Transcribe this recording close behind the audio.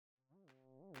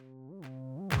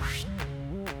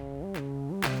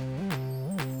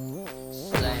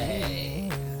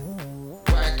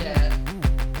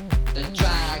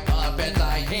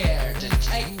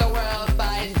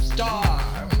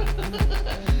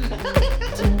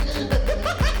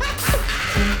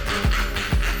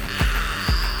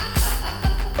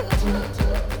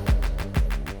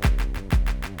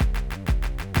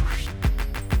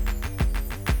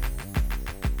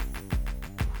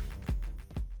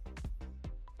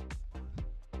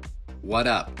What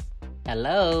up?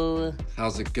 Hello.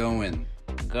 How's it going?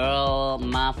 Girl,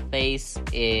 my face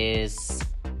is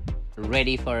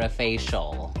ready for a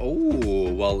facial.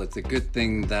 Oh, well, it's a good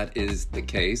thing that is the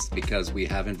case because we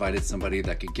have invited somebody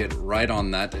that could get right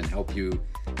on that and help you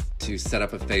to set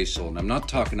up a facial. And I'm not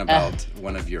talking about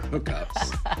one of your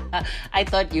hookups. I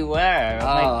thought you were. Oh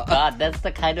my God, that's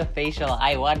the kind of facial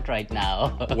I want right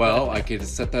now. Well, I could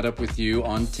set that up with you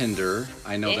on Tinder.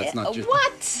 I know that's not your...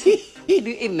 What? Can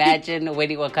you imagine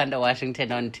Winnie Wakanda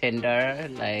Washington on Tinder?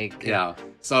 Yeah.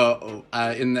 So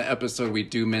in the episode, we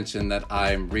do mention that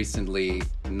I'm recently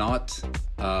not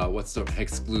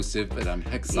exclusive, but I'm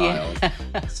hexiled.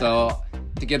 Yeah. So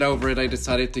to get over it, I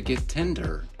decided to get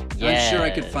Tinder. Yes. I'm sure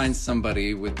I could find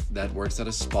somebody that works at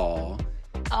a spa.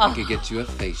 I could get you a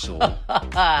facial.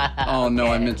 Oh no,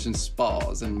 I mentioned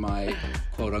spas, and my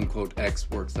quote-unquote ex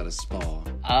works at a spa.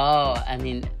 Oh, I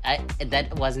mean,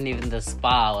 that wasn't even the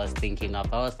spa I was thinking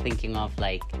of. I was thinking of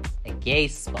like a gay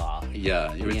spa.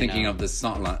 Yeah, you were thinking of the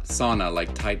sauna,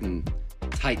 like Titan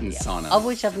sauna. Of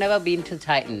which I've never been to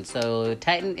Titan. So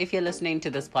Titan, if you're listening to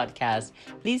this podcast,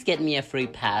 please get me a free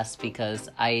pass because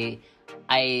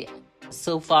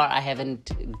so far I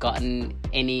haven't gotten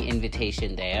any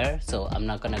invitation there. So I'm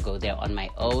not gonna go there on my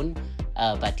own.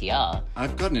 But yeah.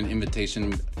 I've gotten an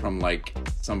invitation from like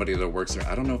somebody that works there.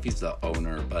 I don't know if he's the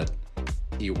owner, but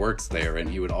he works there and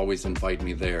he would always invite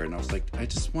me there. And I was like, I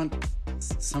just want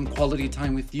some quality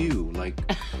time with you. Like,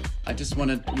 I just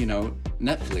want to,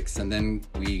 Netflix, and then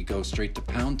we go straight to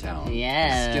Pound Town.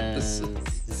 Yeah.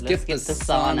 Skip the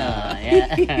sauna.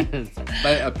 Yes.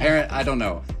 But apparently, I don't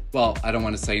know. Well, I don't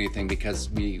want to say anything because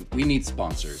we need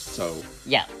sponsors. So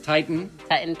yeah. Titan,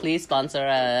 please sponsor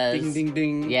us. Ding, ding,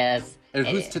 ding. Yes. And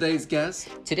who's today's guest?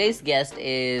 Today's guest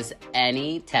is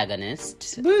Annie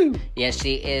Tagonist. Woo! Yes,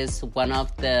 she is one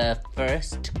of the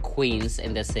first queens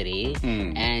in the city.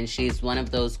 And she's one of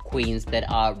those queens that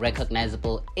are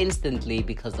recognizable instantly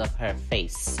because of her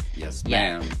face. Yes,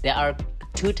 yeah. ma'am. There are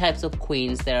two types of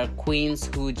queens. There are queens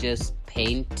who just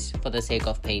paint for the sake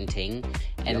of painting.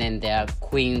 And then there are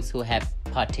queens who have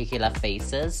particular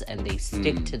faces and they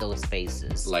stick to those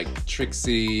faces. Like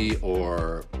Trixie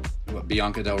or...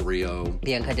 Bianca Del Rio,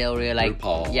 like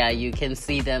RuPaul. Yeah, you can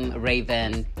see them,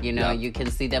 Raven, Yeah. You can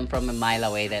see them from a mile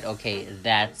away that, okay,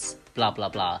 that's blah, blah,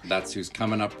 blah. That's who's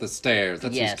coming up the stairs.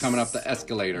 That's who's coming up the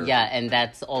escalator. Yeah, and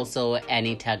that's also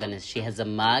Annie Tagonist. She has a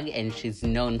mug and she's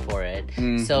known for it.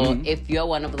 So if you're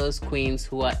one of those queens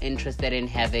who are interested in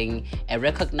having a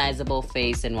recognizable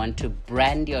face and want to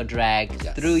brand your drag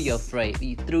through your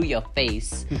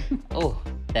face, oh,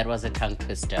 that was a tongue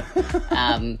twister.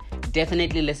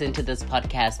 Definitely listen to this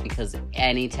podcast because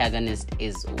Annie Tagonist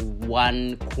is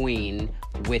one queen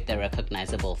with a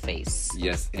recognizable face.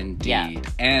 Yes, indeed. Yeah.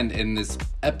 And in this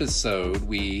episode,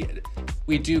 we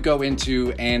do go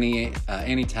into Annie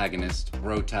Tagonist,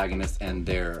 protagonist, and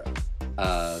their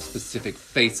specific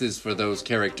faces for those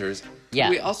characters. Yeah.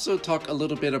 We also talk a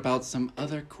little bit about some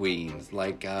other queens,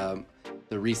 like the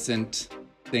recent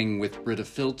thing with Brita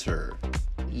Filter.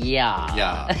 Yeah.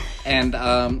 Yeah. And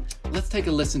let's take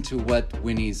a listen to what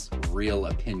Winnie's real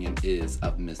opinion is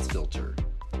of Miss Filter.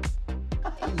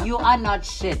 You are not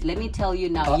shit. Let me tell you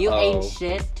now. You ain't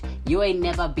shit. You ain't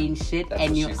never been shit. That's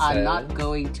and what you she are said. not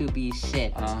going to be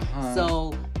shit.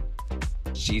 So,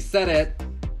 She said it.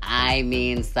 I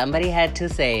mean, somebody had to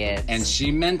say it. And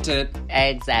she meant it.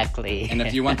 Exactly. And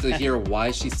if you want to hear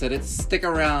why she said it, stick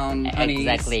around, honey.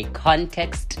 Exactly.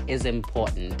 Context is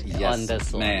important on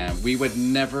this one. Ma'am. We would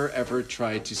never, ever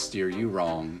try to steer you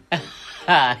wrong.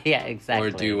 Yeah, exactly.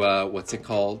 Or do, what's it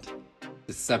called?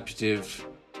 Deceptive...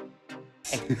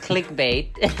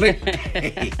 Clickbait.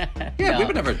 Clickbait. Yeah, No, we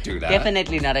would never do that.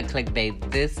 Definitely not a clickbait.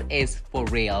 This is for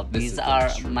real. These are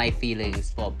my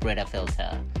feelings for Brita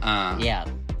Filter. Yeah.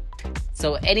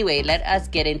 So anyway, let us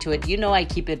get into it. I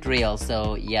keep it real,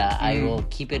 so yeah, I will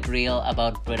keep it real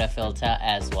about Brita Filter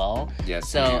as well. Yes.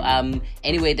 So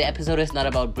anyway, the episode is not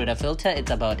about Brita Filter, it's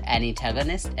about Annie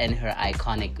Tagonist and her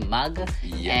iconic mug.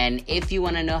 Yeah. And if you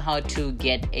want to know how to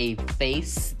get a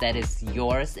face that is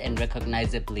yours and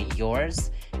recognizably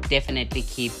yours, definitely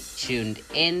keep tuned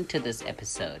in to this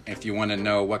episode. If you want to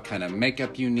know what kind of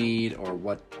makeup you need or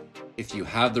if you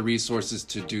have the resources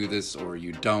to do this or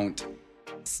you don't,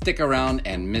 stick around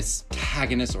and Miss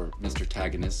Tagonist or Mr.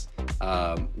 Tagonist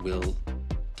will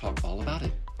talk all about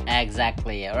it.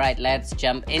 Exactly. All right, let's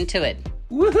jump into it.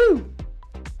 Woohoo!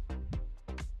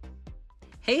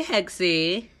 Hey,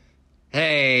 Hexy.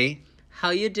 Hey. How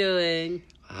you doing?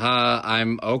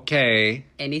 I'm okay.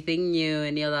 Anything new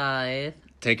in your life?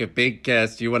 Take a big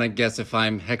guess. Do you want to guess if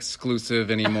I'm exclusive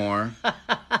anymore?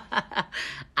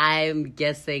 I'm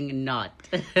guessing not.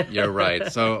 You're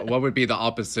right. So what would be the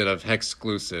opposite of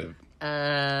hexclusive?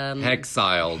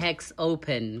 Hexiled. Hex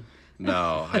open.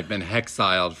 No, I've been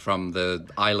hexiled from the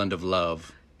island of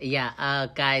love. Yeah,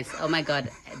 guys, oh my god,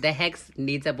 the Hex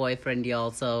needs a boyfriend, y'all.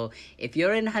 So if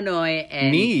you're in Hanoi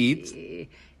and... Needs?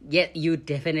 Yeah, you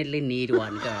definitely need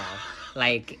one, girl.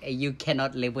 Like, you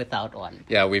cannot live without one.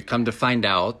 Yeah, we've come to find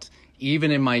out, even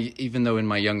though in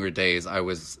my younger days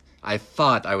I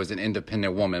thought I was an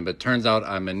independent woman, but turns out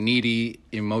I'm a needy,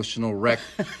 emotional wreck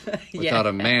without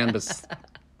a man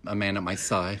at my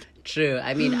side. True.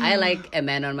 I mean, I like a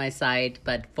man on my side,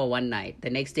 but for one night.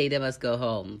 The next day they must go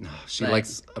home. She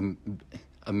likes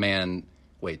a man.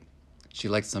 Wait, she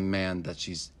likes a man that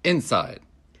she's inside.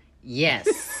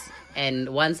 Yes. And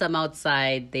once I'm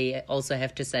outside, they also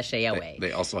have to sashay away.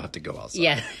 They also have to go outside.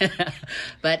 Yeah.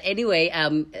 But anyway,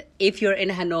 if you're in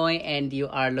Hanoi and you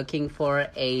are looking for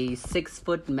a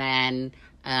 6-foot man...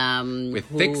 with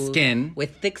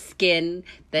thick skin,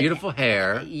 that, beautiful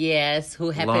hair, yes, who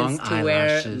happens to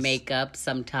wear makeup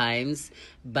sometimes,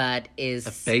 but is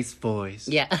a bass voice,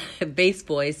 bass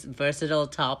voice, versatile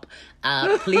top.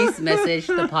 Please message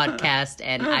the podcast,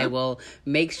 and I will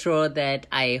make sure that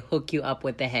I hook you up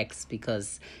with the Hex,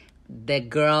 because the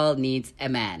girl needs a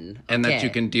man, and that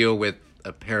you can deal with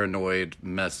a paranoid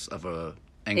mess of a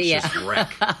anxious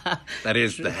wreck. That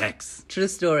is the Hex. True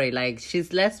story. Like,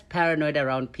 she's less paranoid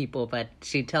around people, but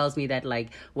she tells me that, like,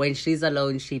 when she's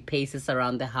alone, she paces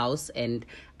around the house, and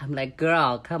I'm like,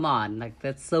 girl, come on. Like,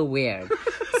 that's so weird.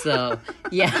 So,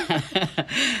 yeah.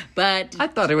 But I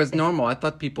thought it was normal. I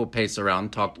thought people pace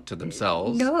around, talk to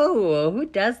themselves. No, who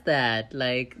does that?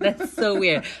 Like, that's so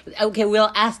weird. Okay,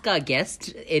 we'll ask our guest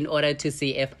in order to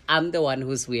see if I'm the one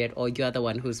who's weird or you're the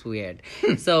one who's weird.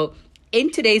 So, in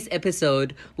today's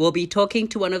episode, we'll be talking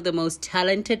to one of the most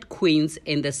talented queens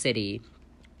in the city.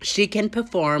 She can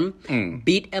perform,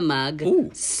 beat a mug,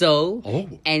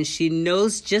 and she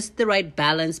knows just the right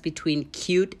balance between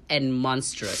cute and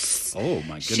monstrous. Oh,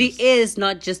 my goodness. She is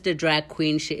not just a drag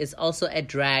queen, she is also a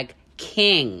drag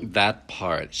king. That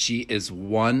part. She is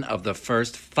one of the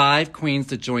first 5 queens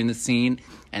to join the scene,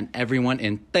 and everyone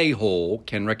in Tejo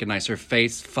can recognize her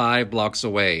face 5 blocks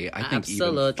away. I think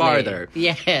even farther.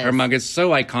 Yes. Her mug is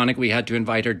so iconic, we had to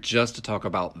invite her just to talk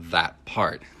about that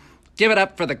part. Give it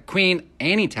up for the Queen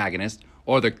Antagonist,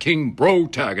 or the King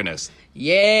Brotagonist.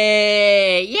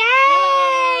 Yay!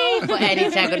 Yay! For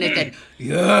Antagonist and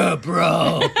yeah,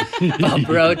 bro.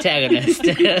 Brotagonist.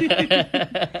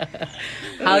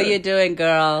 How you doing,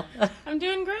 girl? I'm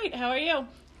doing great. How are you?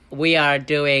 We are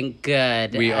doing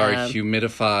good. We are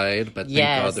humidified, but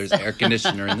thank God there's air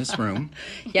conditioner in this room.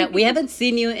 Yeah, we haven't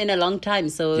seen you in a long time.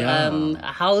 So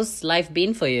how's life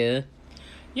been for you?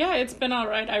 Yeah, it's been all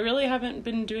right. I really haven't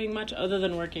been doing much other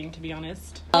than working, to be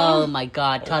honest. Oh my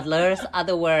God, toddlers are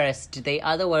the worst. They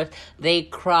are the worst. They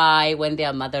cry when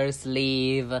their mothers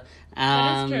leave.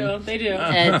 That is true. They do.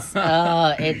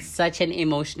 It's such an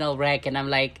emotional wreck, and I'm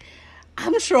like,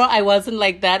 I'm sure I wasn't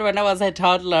like that when I was a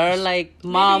toddler. Like,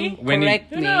 Mom,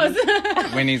 correct me.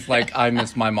 When he's like, I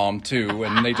miss my mom too,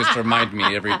 and they just remind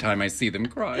me every time I see them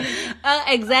cry.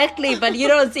 Exactly, but you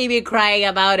don't see me crying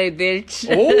about it, bitch.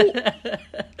 Oh.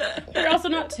 You're also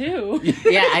not 2.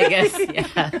 Yeah, I guess.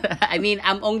 Yeah. I mean,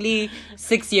 I'm only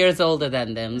 6 years older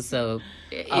than them, so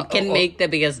it can make the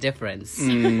biggest difference.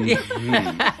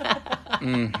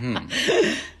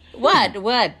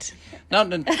 What?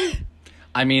 No.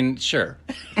 I mean, sure.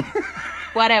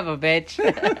 Whatever, bitch.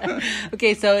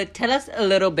 Okay, so tell us a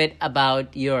little bit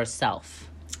about yourself.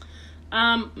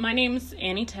 My name's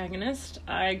Antagonist.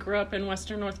 I grew up in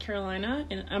Western North Carolina,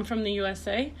 and I'm from the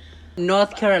USA.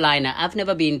 North Carolina. I've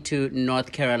never been to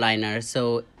North Carolina,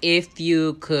 so if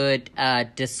you could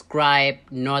describe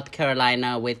North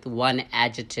Carolina with one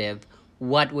adjective,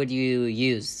 what would you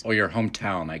use? Or your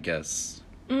hometown, I guess.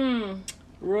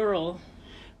 Rural.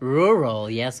 Rural,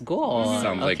 yes, go.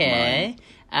 Sounds like mine.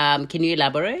 Can you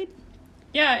elaborate?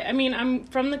 Yeah, I mean, I'm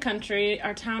from the country.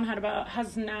 Our town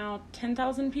has now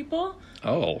 10,000 people.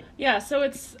 Oh. Yeah, so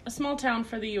it's a small town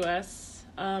for the U.S.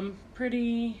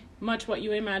 Pretty much what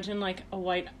you imagine like a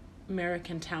white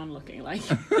American town looking like.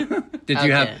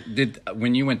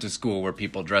 When you went to school, were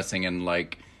people dressing in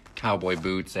like cowboy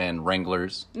boots and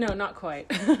Wranglers? No, not quite.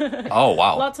 Oh,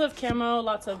 wow. Lots of camo,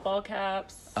 lots of ball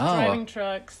caps, driving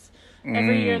trucks.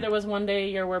 Every year there was one day a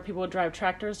year where people would drive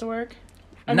tractors to work.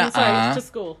 To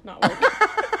school, not work.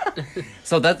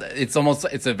 So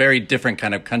it's a very different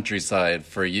kind of countryside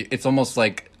for you. It's almost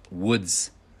like woods.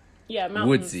 Yeah, mountains.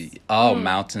 Woodsy. Oh,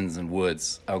 mountains and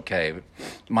woods. Okay.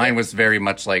 Mine was very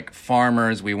much like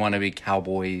farmers. We want to be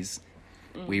cowboys.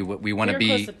 We want to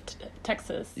be close to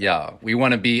Texas. Yeah, we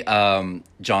want to be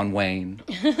John Wayne.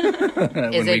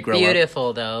 Is it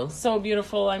beautiful though? So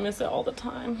beautiful. I miss it all the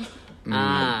time.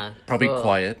 Probably cool.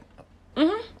 Quiet.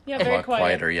 Yeah, very quiet.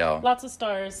 Quieter, yeah. Lots of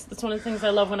stars. That's one of the things I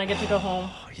love when I get to go home.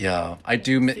 Yeah, I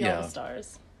do miss. See all the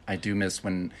stars. I do miss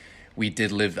when we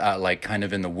did live like kind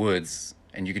of in the woods,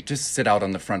 and you could just sit out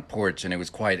on the front porch, and it was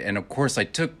quiet. And of course, I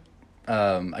took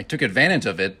advantage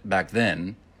of it back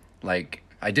then. Like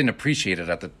I didn't appreciate it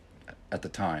at the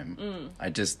time. I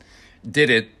just did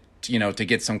it, to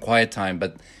get some quiet time.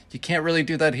 But you can't really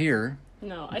do that here.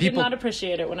 No, I did not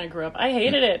appreciate it when I grew up. I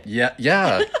hated it.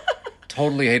 Yeah.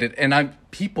 Totally hate it. And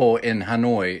people in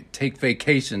Hanoi take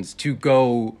vacations to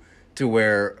go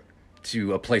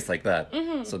to a place like that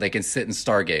so they can sit and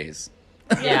stargaze.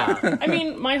 Yeah. I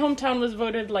mean, my hometown was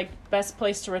voted like best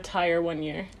place to retire one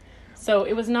year. So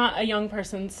it was not a young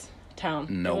person's town.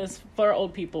 Nope. It was for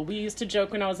old people. We used to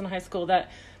joke when I was in high school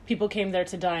that people came there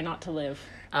to die, not to live.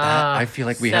 I feel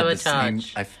like we had the same.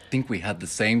 I think we had the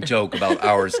same joke about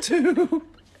ours too.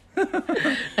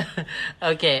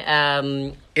 Okay.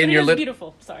 In your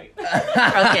beautiful. Sorry.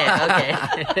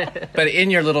 Okay. But in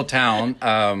your little town,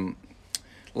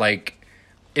 like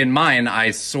in mine,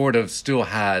 I sort of still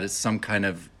had some kind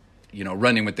of,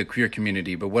 running with the queer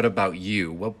community. But what about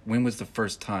you? When was the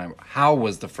first time? How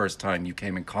was the first time you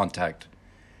came in contact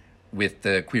with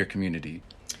the queer community?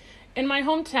 In my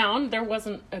hometown, there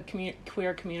wasn't a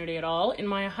queer community at all. In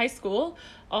my high school,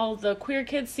 all the queer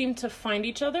kids seemed to find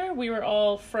each other. We were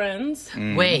all friends.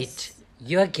 Wait,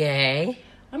 you're gay?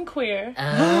 I'm queer.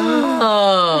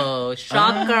 Oh,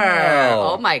 shocker.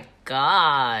 Oh my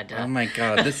God. Oh my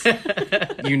God. This,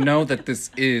 that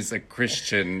this is a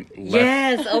Christian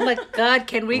Yes. Oh my God.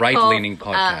 Can we right-leaning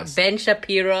call podcast. Ben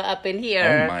Shapiro up in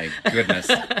here? Oh my goodness.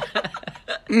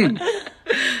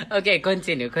 Okay,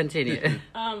 continue.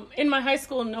 In my high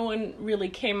school, no one really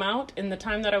came out. In the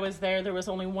time that I was there was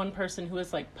only one person who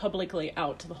was like publicly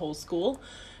out to the whole school.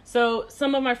 So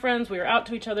some of my friends, we were out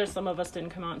to each other. Some of us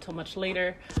didn't come out until much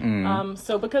later.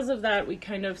 So because of that, we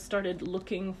kind of started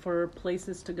looking for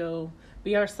places to go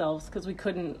be ourselves because we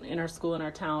couldn't in our school, in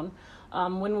our town.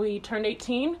 When we turned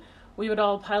 18, we would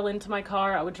all pile into my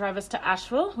car. I would drive us to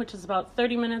Asheville, which is about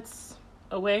 30 minutes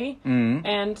away.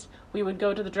 And we would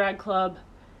go to the drag club.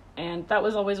 And that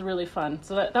was always really fun.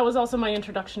 So that was also my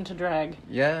introduction to drag.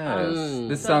 Yes.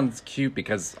 This sounds cute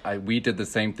because we did the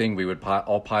same thing. We would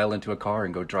all pile into a car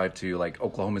and go drive to like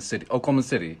Oklahoma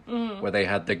City, where they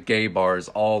had the gay bars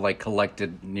all like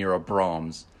collected near a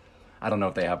Brahms. I don't know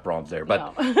if they have Brahms there,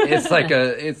 but it's like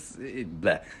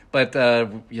bleh. But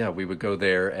we would go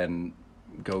there and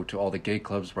go to all the gay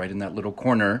clubs right in that little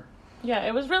corner. Yeah,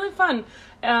 it was really fun.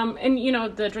 And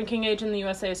the drinking age in the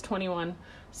USA is 21.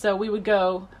 So we would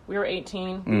go, we were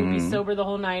 18, we would be sober the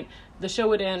whole night, the show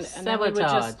would end, and then we would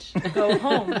just go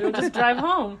home. We would just drive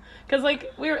home. Because,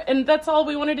 and that's all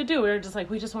we wanted to do. We were just like,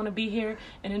 we just want to be here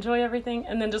and enjoy everything,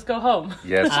 and then just go home.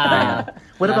 Yes.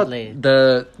 What lovely.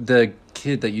 About the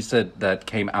kid that you said that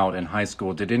came out in high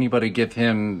school? Did anybody give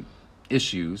him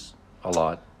issues a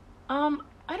lot?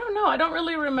 I don't know. I don't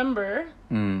really remember.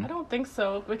 I don't think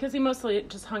so, because he mostly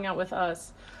just hung out with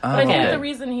us. But I think the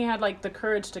reason he had the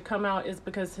courage to come out is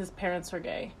because his parents are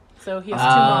gay. So he has two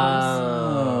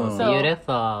moms. So,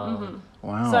 beautiful.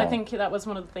 Wow. So I think that was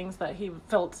one of the things that he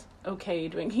felt okay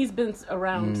doing. He's been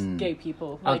around gay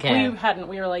people. We hadn't.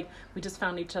 We were we just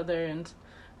found each other and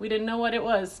we didn't know what it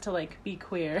was to be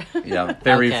queer. Yeah,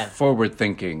 very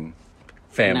forward-thinking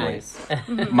family. Nice.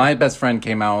 My best friend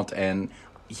came out and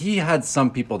he had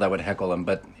some people that would heckle him,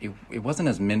 but it wasn't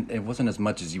as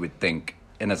much as you would think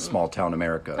in a small town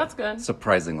America. That's good.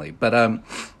 Surprisingly. But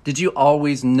did you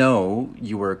always know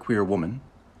you were a queer woman?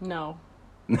 No.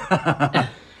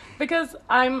 Because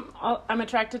I'm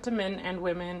attracted to men and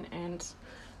women and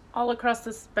all across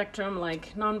the spectrum,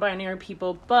 non-binary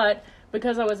people, but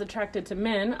because I was attracted to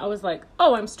men, I was like,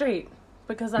 oh, I'm straight.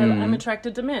 Because I'm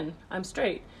attracted to men, I'm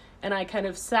straight. And I kind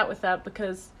of sat with that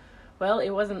because, well,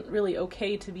 it wasn't really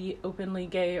okay to be openly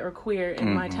gay or queer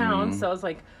in my town. So I was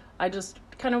like, I just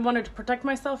kind of wanted to protect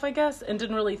myself, I guess, and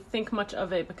didn't really think much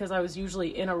of it because I was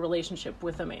usually in a relationship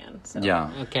with a man. So. Yeah.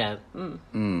 Okay.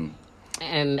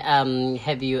 And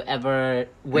have you ever,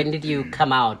 when did you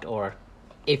come out, or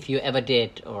if you ever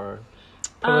did, or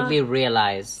probably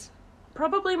realize?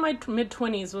 Probably my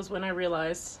mid-20s was when I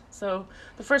realized. So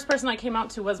the first person I came out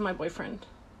to was my boyfriend.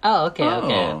 Oh,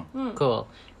 okay. Cool.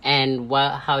 And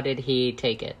how did he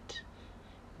take it?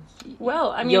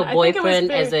 Well, I mean, Your I think it was boyfriend,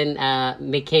 very- as in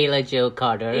Michaela Jo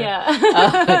Carter. Yeah.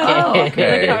 Okay.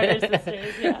 Okay. The Carter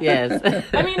sisters, yeah. Yes.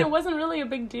 I mean, it wasn't really a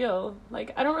big deal.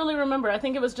 Like, I don't really remember. I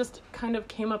think it was just kind of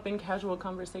came up in casual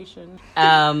conversation.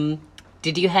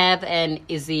 Did you have an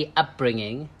easy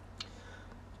upbringing?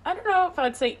 I don't know if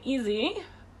I'd say easy,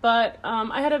 but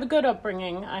I had a good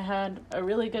upbringing. I had a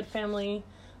really good family.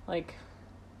 Like,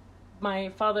 my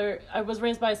father, I was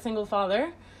raised by a single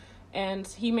father, and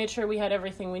he made sure we had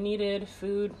everything we needed,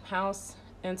 food, house.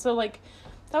 And so, like,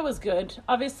 that was good.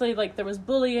 Obviously, like, there was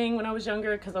bullying when I was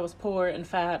younger because I was poor and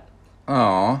fat.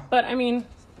 Aw. But, I mean,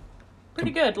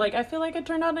 pretty good. Like, I feel like I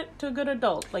turned out to a good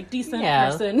adult. Like, decent Yeah.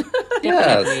 person.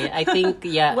 Yes. I think,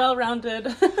 yeah.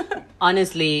 Well-rounded.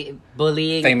 Honestly,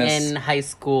 bullying Famous. in high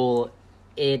school,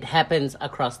 it happens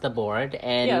across the board.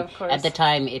 And Yeah, of course. at the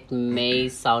time, it may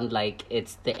sound like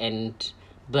it's the end.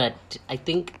 But I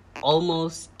think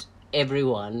almost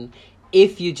everyone,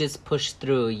 if you just push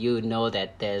through, you know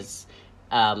that there's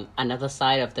another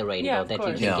side of the rainbow Yeah, of that you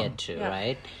course. can Yeah. get to, Yeah.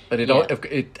 right? But it Yeah.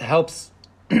 it helps.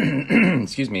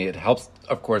 Excuse me. It helps,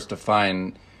 of course, to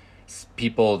find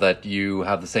people that you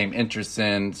have the same interests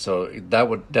in. So that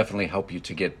would definitely help you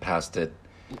to get past it.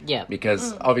 Yeah.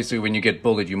 Because obviously, when you get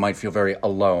bullied, you might feel very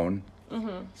alone.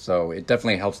 So it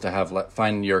definitely helps to have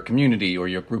find your community or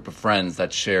your group of friends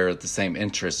that share the same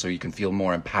interests, so you can feel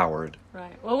more empowered.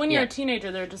 Right. Well, when you're Yeah. a teenager,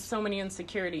 there are just so many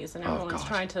insecurities, and everyone's God.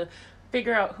 trying to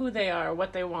figure out who they are,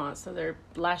 what they want, so they're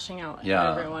lashing out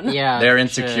Yeah. at everyone. Yeah. They're sure.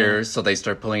 insecure, so they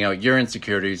start pulling out your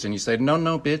insecurities, and you say, "No,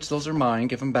 bitch, those are mine.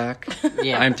 Give them back.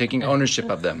 Yeah. I'm taking ownership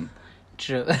of them."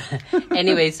 True.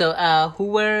 Anyway, so who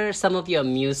were some of your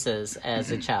muses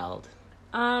as a child?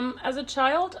 As a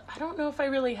child, I don't know if I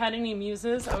really had any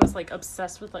muses. I was like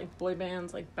obsessed with like boy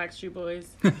bands, like Backstreet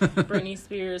Boys, Britney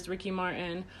Spears, Ricky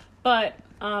Martin. But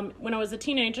when I was a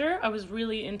teenager, I was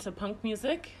really into punk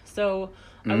music. So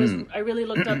I really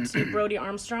looked up to Brody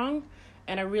Armstrong,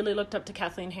 and I really looked up to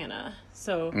Kathleen Hanna.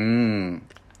 So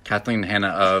Kathleen Hanna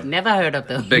of Never heard of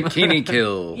them. Bikini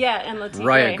Kill. yeah, and Latifah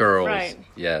Riot Ray, Girls. right?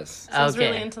 Yes. So I was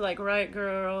really Okay. into like Riot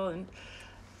Girl and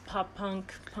pop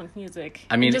punk music.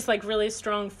 I mean- and just like really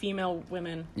strong female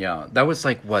women. Yeah, that was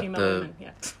like what Female the women,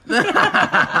 yeah.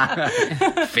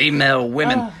 female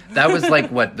women. That was like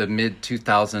what the mid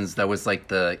 2000s. That was like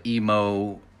the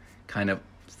emo kind of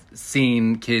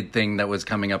scene kid thing that was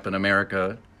coming up in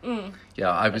America.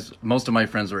 Yeah, most of my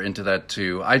friends were into that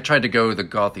too. I tried to go the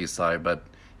gothy side, but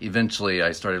eventually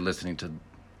I started listening to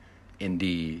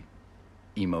indie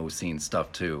emo scene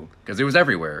stuff too, because it was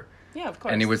everywhere. Yeah, of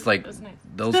course. And it was like, nice.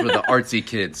 those were the artsy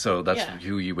kids, so that's Yeah.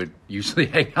 who you would usually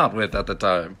hang out with at the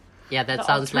time. Yeah, that The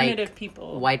sounds like alternative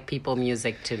people. white people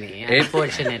music to me, It-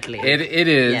 unfortunately. It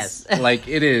is Yes. like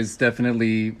it is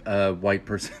definitely a white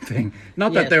person thing.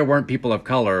 Not that Yes. there weren't people of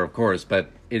color, of course, but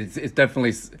it's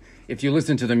definitely, if you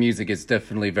listen to the music, it's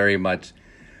definitely very much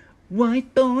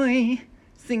white boy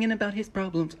singing about his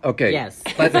problems. Okay, Yes,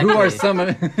 but who are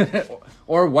some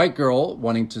or white girl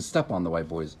wanting to step on the white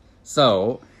boys?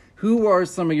 So, who are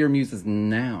some of your muses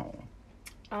now?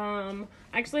 I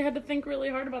actually had to think really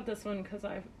hard about this one because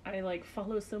I like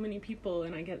follow so many people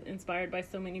and I get inspired by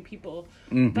so many people.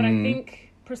 But I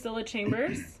think Priscilla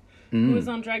Chambers, who is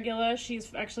on Dragula,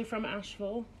 she's actually from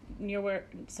Asheville,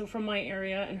 so from my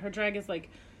area, and her drag is like,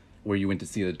 Where you went to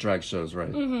see the drag shows,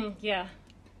 right? yeah.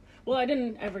 Well, I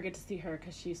didn't ever get to see her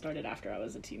because she started after I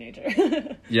was a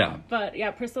teenager. Yeah. But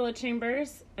yeah, Priscilla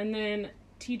Chambers, and then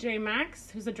TJ Maxx,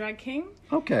 who's a drag king.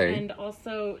 Okay. And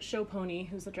also Show Pony,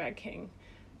 who's a drag king.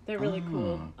 They're really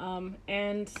cool.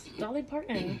 And Dolly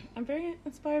Parton. I'm very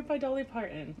inspired by Dolly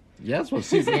Parton. Yes, well,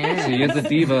 she is Yes. a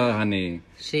diva, honey.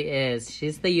 She is.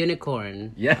 She's the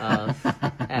unicorn Yeah.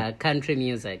 of country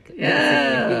music.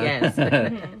 Yes.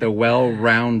 The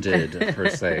well-rounded, per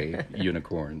se,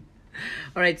 unicorn.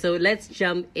 All right, so let's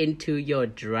jump into your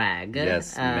drag.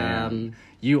 Yes, ma'am.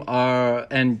 You are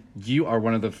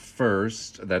one of the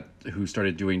first who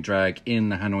started doing drag in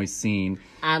the Hanoi scene.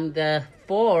 I'm the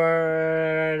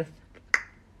fourth.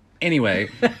 Anyway,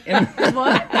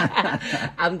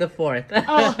 I'm the fourth.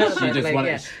 she just Like,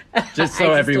 wanted, yeah. just so I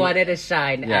just everyone. wanted to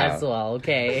shine Yeah. as well,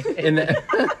 okay? In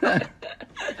the,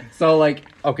 so, like,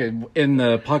 okay, in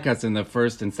the podcast, in the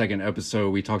first and second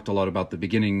episode, we talked a lot about the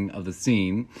beginning of the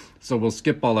scene. So we'll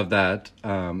skip all of that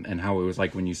and how it was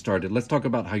like when you started. Let's talk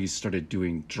about how you started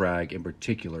doing drag in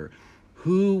particular.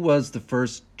 Who was the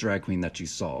first drag queen that you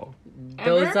saw?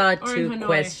 Those Ever are or in two Hanoi?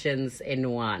 questions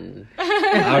in one.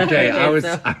 Okay,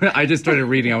 I just started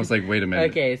reading. I was like, wait a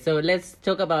minute. Okay, so let's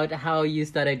talk about how you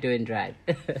started doing drag.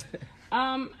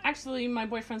 Actually, my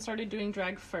boyfriend started doing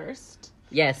drag first.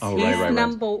 Yes, Oh, he's right.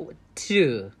 number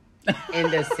 2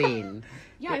 in the scene.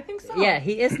 Yeah, I think so. Yeah,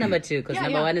 he is number 2 because Yeah,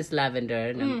 number yeah. 1 is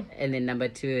Lavender, and then number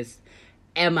 2 is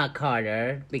Emma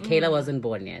Carter. Michaela wasn't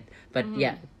born yet, but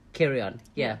yeah, carry on.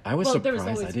 Yeah. I was Well, there was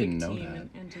surprised. always I didn't Big know Team that. and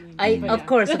Angelina. I But of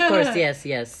course,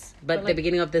 yes. But the like-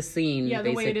 beginning of the scene, Yeah,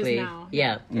 the way it basically. is now.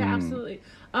 Yeah. Yeah, absolutely.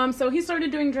 So he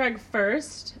started doing drag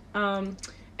first,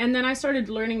 and then I started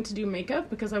learning to do makeup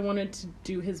because I wanted to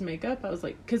do his makeup. I was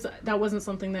like, because that wasn't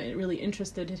something that really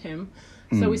interested him.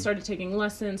 So we started taking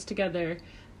lessons together,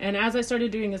 and as I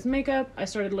started doing his makeup, I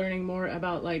started learning more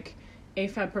about like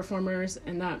AFAB performers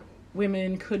and that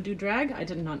women could do drag. I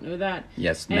did not know that.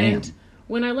 Yes, ma'am. And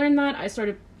when I learned that, I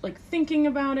started like thinking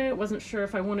about it. Wasn't sure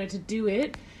if I wanted to do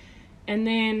it, and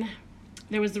then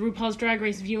there was the RuPaul's Drag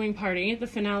Race viewing party, the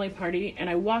finale party, and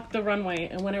I walked the runway.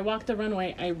 And when I walked the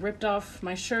runway, I ripped off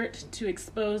my shirt to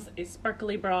expose a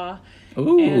sparkly bra.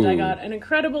 Ooh. And I got an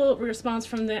incredible response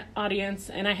from the audience.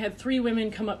 And I had 3 women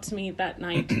come up to me that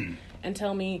night and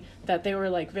tell me that they were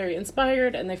like very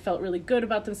inspired and they felt really good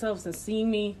about themselves and seeing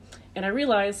me. And I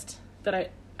realized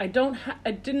that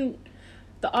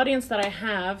the audience that I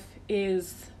have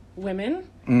is women.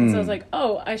 And so I was like,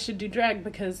 oh, I should do drag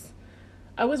because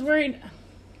I was worried.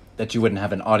 That you wouldn't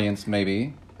have an audience,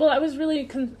 maybe. Well, I was really.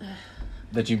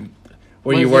 That you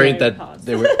were Was you it- worried that Pause.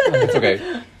 there were? It's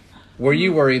okay. Were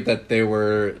you worried that there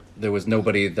was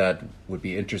nobody that would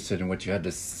be interested in what you had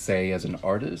to say as an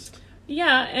artist?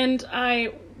 Yeah, and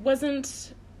I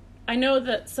wasn't. I know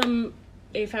that some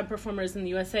AFAB performers in the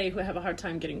USA who have a hard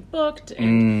time getting booked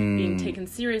and being taken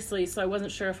seriously, so I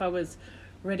wasn't sure if I was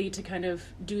ready to kind of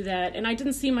do that. And I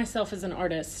didn't see myself as an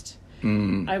artist.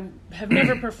 I have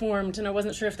never performed, and I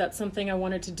wasn't sure if that's something I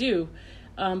wanted to do.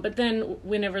 But then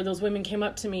whenever those women came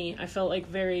up to me, I felt like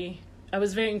I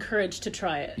was very encouraged to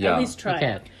try it. Yeah. At least try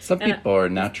Okay. it. Some And people are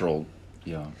natural.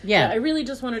 Yeah. Yeah. I really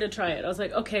just wanted to try it. I was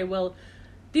like, okay, well,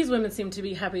 these women seem to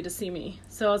be happy to see me.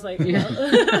 So I was like, And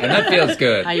that feels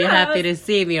good. Are you happy to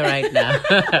see me right now?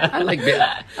 I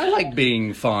like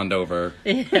being fawned over.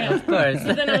 Yeah, of course.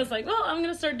 So then I was like, well, I'm going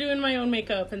to start doing my own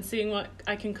makeup and seeing what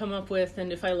I can come up with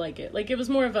and if I like it. Like, it was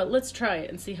more of a, let's try it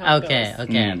and see how it Okay, goes.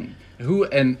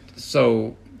 okay.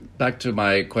 So back to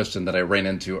my question that I ran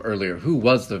into earlier. Who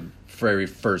was the very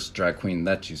first drag queen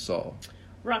that you saw?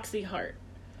 Roxy Hart.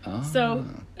 Ah. So,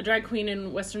 a drag queen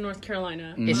in Western North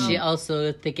Carolina. Is she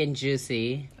also thick and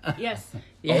juicy? Yes.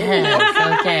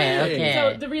 Yes. Okay.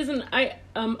 So the reason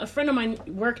a friend of mine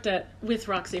worked with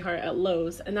Roxy Hart at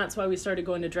Lowe's, and that's why we started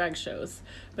going to drag shows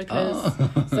because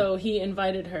so he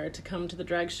invited her to come to the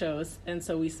drag shows, and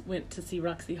so we went to see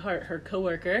Roxy Hart, her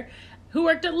coworker, who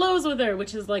worked at Lowe's with her,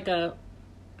 which is like a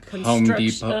Home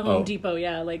Depot? Home Oh. Depot,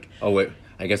 yeah. Like Oh, wait.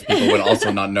 I guess people would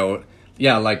also not know.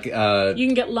 Yeah, like you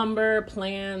can get lumber,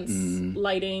 plants,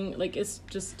 lighting. Like it's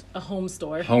just a home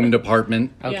store. home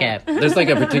department. Okay. There's like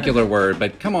a particular word,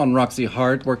 but come on, Roxy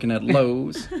Hart, working at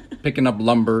Lowe's, picking up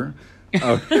lumber.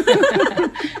 Oh,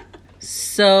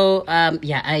 So,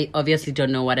 I obviously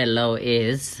don't know what a low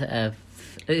is.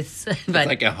 But it's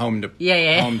like a home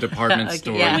Yeah. home department Okay,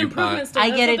 store. yeah. You Improvement buy store. I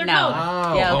That's get what it they're now.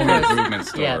 called. Yeah, of home course. improvement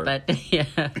store. Yeah,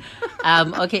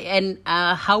 but okay. And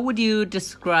how would you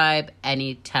describe an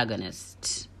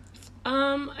antagonist?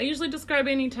 I usually describe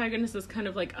any antagonist as kind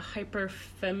of like a hyper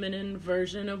feminine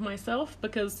version of myself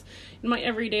because in my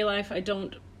everyday life I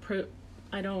don't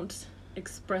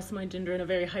express my gender in a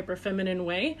very hyper feminine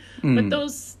way, but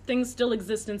those things still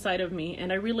exist inside of me,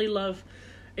 and I really love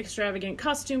extravagant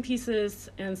costume pieces,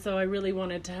 and so I really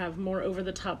wanted to have more over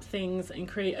the top things and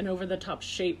create an over the top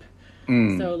shape.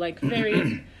 So like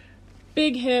very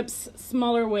big hips,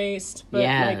 smaller waist, but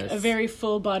like Yes. a very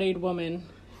full bodied woman.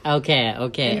 Okay.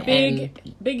 And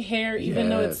big hair, even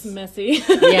though it's Yes. messy.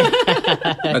 Yeah.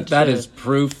 But that is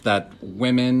proof that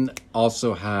women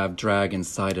also have drag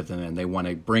inside of them and they want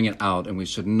to bring it out, and we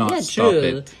should not Yeah, stop true.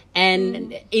 it.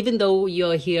 And even though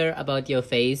you're here about your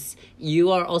face, you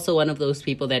are also one of those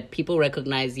people that people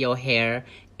recognize your hair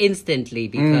instantly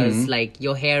because like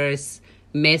your hair is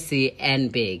messy and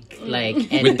big, like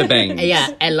and, With the bangs.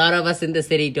 Yeah, a lot of us in the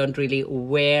city don't really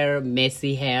wear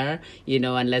messy hair,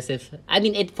 unless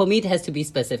for me it has to be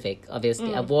specific.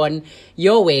 Obviously, I've worn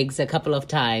your wigs a couple of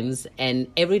times, and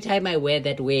every time I wear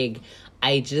that wig,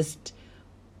 I just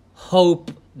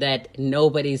hope that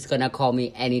nobody's gonna call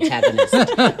me any antagonist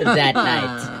that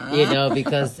night,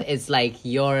 because it's like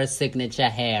your signature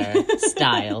hair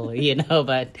style,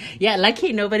 but yeah,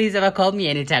 lucky nobody's ever called me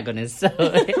any antagonist, so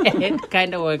it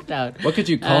kind of worked out. What could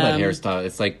you call that hairstyle?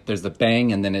 It's like there's the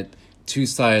bang, and then two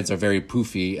sides are very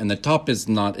poofy, and the top is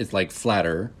not. It's like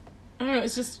flatter. I don't know,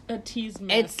 it's just a teased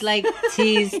mess. It's like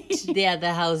teased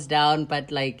the house down,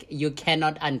 but like you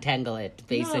cannot untangle it,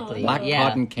 basically. Black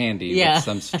cotton candy with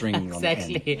some string on the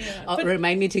end. Exactly.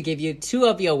 Remind me to give you 2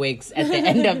 of your wigs at the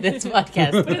end of this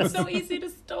podcast. But it's so easy to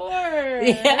store.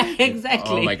 Yeah,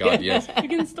 exactly. Oh my God, yes. You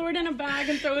can store it in a bag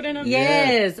and throw it in a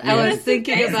Yes, Yeah. I was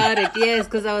thinking about it. Yes,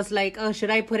 because I was like, oh,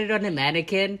 should I put it on a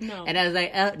mannequin? No. And I was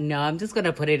like, oh, no, I'm just going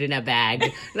to put it in a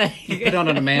bag. Like, Put it on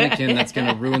a mannequin, that's going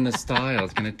to ruin the style.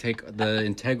 It's going to take the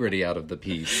integrity out of the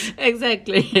piece.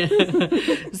 exactly.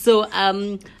 So,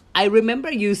 I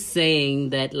remember you saying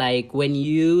that, like, when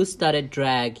you started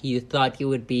drag, you thought you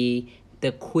would be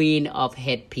the queen of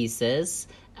headpieces.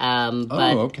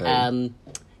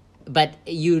 But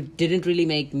you didn't really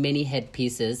make many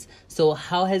headpieces. So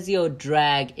how has your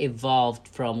drag evolved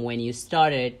from when you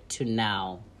started to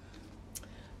now?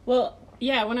 Well,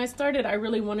 yeah, when I started, I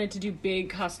really wanted to do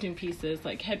big costume pieces,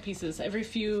 like headpieces.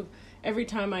 Every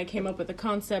time I came up with a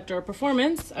concept or a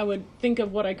performance, I would think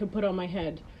of what I could put on my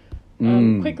head.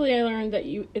 Quickly, I learned that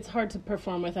it's hard to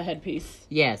perform with a headpiece.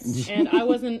 Yes. And I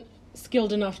wasn't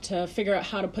skilled enough to figure out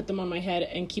how to put them on my head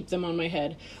and keep them on my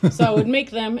head. So I would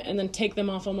make them and then take them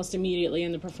off almost immediately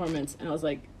in the performance. And I was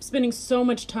like spending so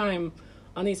much time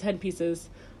on these headpieces.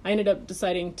 I ended up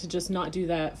deciding to just not do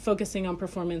that, focusing on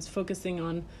performance, focusing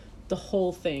on the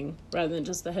whole thing rather than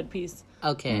just the headpiece.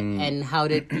 Okay. And how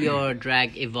did your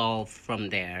drag evolve from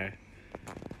there?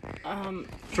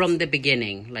 From the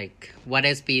beginning, like what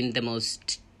has been the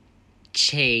most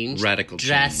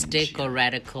drastic or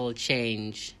radical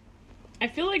change? I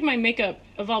feel like my makeup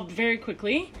evolved very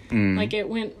quickly. Like it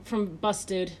went from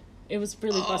busted. It was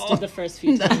really busted the first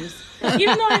few times.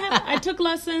 Even though I took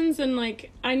lessons and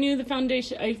like I knew the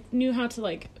foundation, I knew how to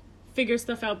like figure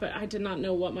stuff out, but I did not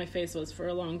know what my face was for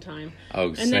a long time. Oh,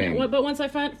 and same. Then, but once I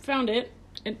found it,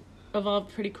 it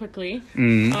evolved pretty quickly.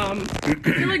 I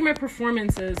feel like my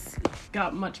performances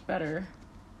got much better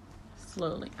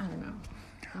slowly. I don't know.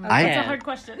 That's a hard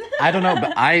question. I don't know,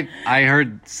 but I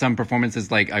heard some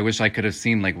performances like I wish I could have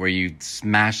seen, like where you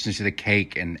smashed into the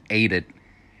cake and ate it.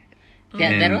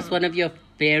 Yeah, that was one of your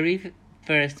very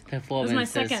first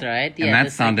performances, second. right? And Yeah,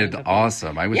 that sounded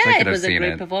awesome. I wish Yeah, I could it have was a seen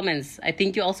great it. performance. I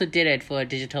think you also did it for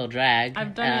Digital Drag.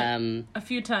 I've done it a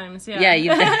few times, yeah. Yeah,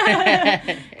 you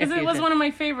did. Because it was one of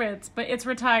my favorites, but it's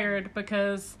retired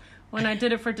because when I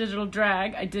did it for Digital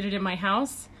Drag, I did it in my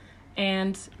house,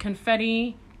 and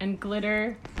confetti and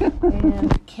glitter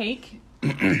and cake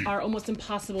are almost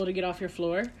impossible to get off your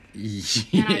floor.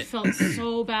 And I felt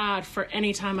so bad for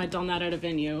any time I'd done that at a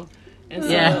venue. And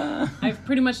so I've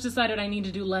pretty much decided I need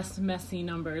to do less messy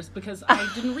numbers because I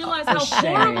didn't realize how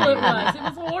horrible it was. It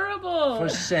was horrible. For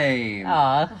shame.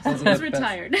 Aw. It's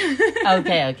retired.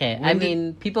 Okay. I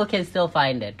mean, people can still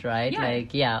find it, right?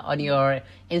 Yeah. Like, on your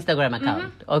Instagram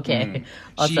account. Okay.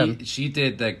 Awesome. She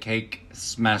did the cake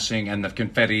smashing and the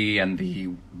confetti and the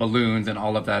balloons and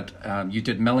all of that. You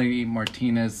did Melanie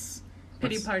Martinez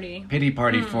Pity party. Pity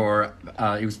party for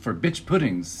it was for Bitch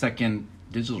Pudding's second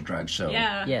digital drag show.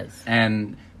 Yeah. Yes.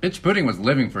 And Bitch Pudding was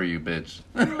living for you, bitch.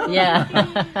 Yeah.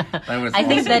 That was I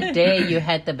think awesome. that day you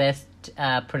had the best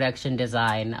production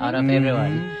design out of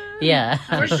everyone. Yeah.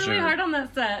 Worked really sure. hard on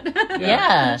that set.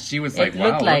 Yeah. She was like, it wow.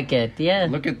 looked like it. Yeah.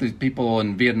 Look at the people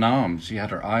in Vietnam. She had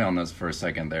her eye on us for a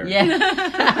second there.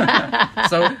 Yeah.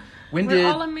 So when We're did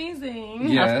all amazing.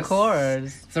 Yes. Of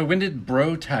course. So when did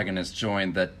Brotagonist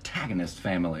join the Tagonist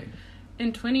family?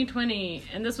 In 2020,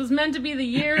 and this was meant to be the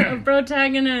year of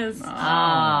Brotagonist.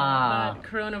 Ah. But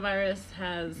coronavirus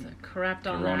has crapped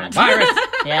on that.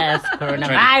 Coronavirus. Yes. I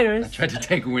Coronavirus. tried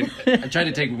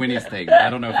to take Winnie's thing. I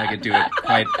don't know if I could do it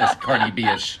quite as Cardi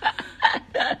B-ish.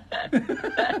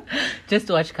 Just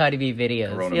watch Cardi B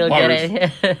videos. Coronavirus. You'll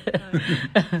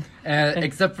get it.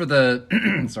 Except for the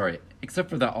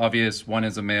except for the obvious, one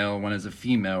is a male, one is a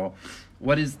female.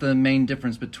 What is the main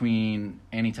difference between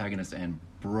antagonist and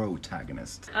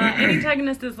Brotagonist?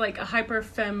 Antagonist is like a hyper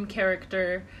femme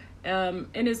character, and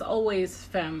is always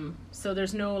femme. So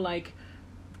there's no like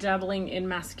dabbling in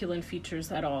masculine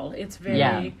features at all. It's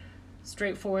very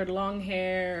straightforward, long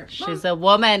hair. She's a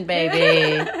woman,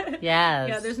 baby. Yes.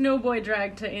 Yeah, there's no boy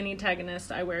drag to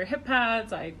antagonist. I wear hip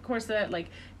pads, I corset. Like,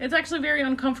 it's actually very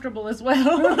uncomfortable as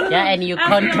well. Yeah, and you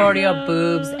After contour your the-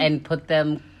 boobs and put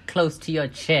them close to your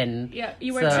chin. Yeah,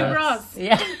 you wear 2 bras.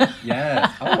 Yeah.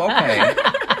 Yes. Oh, okay.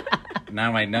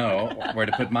 Now I know where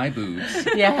to put my boobs.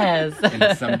 Yes.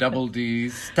 And some double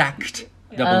D's, stacked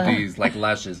double D's like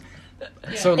lashes.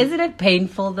 So Isn't it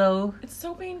painful though? It's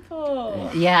so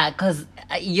painful. Yeah, because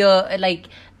you're like,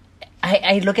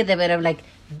 I look at them and I'm like,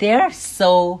 they're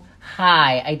so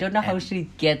high. I don't know how she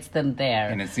gets them there.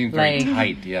 And it seems very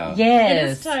tight, yeah. Yes.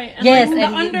 It is tight. And yes, like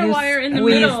and the underwire in the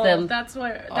squeeze middle, them. that's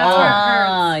where it hurts.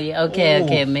 Yeah, okay, Oh.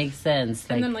 okay, makes sense.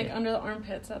 And then like under the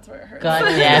armpits, that's where it hurts. God,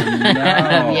 yeah.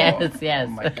 No. yes. Oh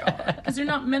my God. Because you're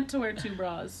not meant to wear 2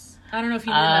 bras. I don't know if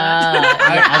you knew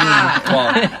that.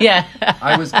 Well, Yeah.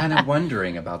 I was kind of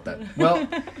wondering about that. Well,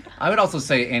 I would also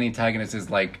say antagonist is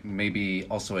like maybe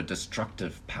also a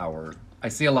destructive power. I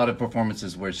see a lot of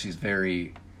performances where she's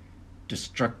very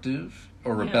destructive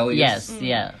or rebellious. Yes,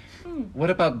 yeah. What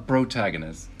about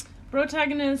protagonist?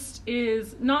 Protagonist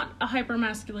is not a hyper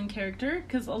masculine character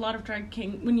because a lot of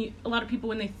people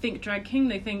when they think drag king,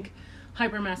 they think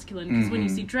hyper masculine because when you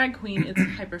see drag queen, it's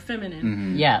hyper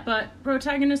feminine. Yeah. But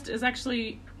protagonist is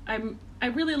actually I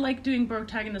really like doing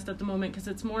protagonist at the moment because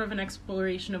it's more of an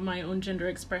exploration of my own gender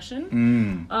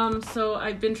expression. So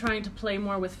I've been trying to play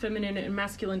more with feminine and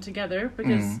masculine together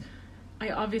because I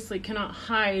obviously cannot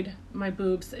hide my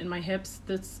boobs and my hips.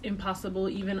 That's impossible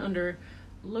even under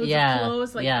loads of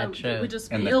clothes. Like true. it would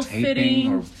just And be the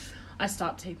ill-fitting. taping, I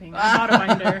stopped taping. I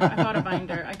bought a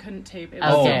binder. I couldn't tape. It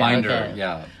was Okay, binder, okay.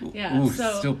 yeah. Yeah, Ooh,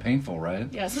 so- still painful, right?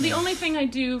 Yeah, so the only thing I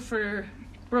do for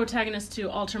protagonist to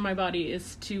alter my body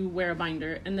is to wear a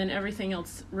binder, and then everything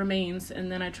else remains,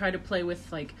 and then I try to play with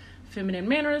like feminine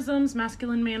mannerisms,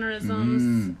 masculine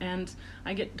mannerisms, and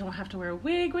I don't have to wear a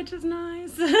wig, which is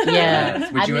nice.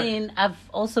 Yeah. Would I you- mean, I've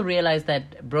also realized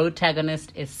that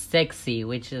protagonist is sexy,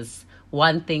 which is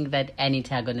one thing that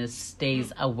antagonist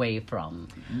stays away from.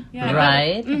 Yeah,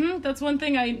 Right? That's one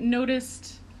thing I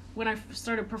noticed when I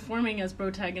started performing as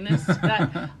protagonist,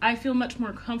 that I feel much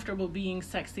more comfortable being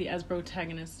sexy as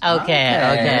protagonist.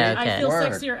 Okay. I feel Work.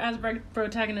 sexier as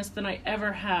protagonist than I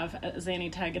ever have as an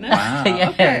antagonist. Wow. Yes.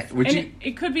 Okay. Would And you?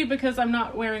 it could be because I'm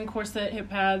not wearing corset, hip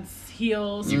pads,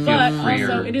 heels, You feel but freer.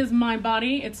 also it is my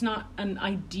body. It's not an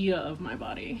idea of my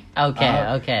body.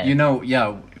 Okay. You know,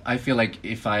 yeah. I feel like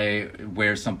if I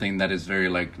wear something that is very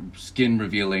like skin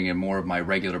revealing and more of my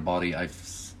regular body,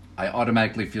 I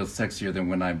automatically feel sexier than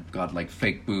when I've got like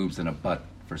fake boobs and a butt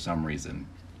for some reason.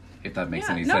 If that makes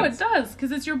any no, sense. it does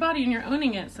because it's your body and you're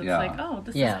owning it. So it's Yeah. like, oh,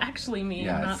 this Yeah. is actually me.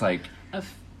 Yeah, and it's not like a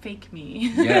fake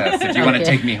me. yes. If you want to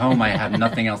Okay. take me home, I have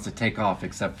nothing else to take off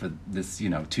except for this,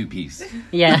 2-piece.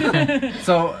 Yeah.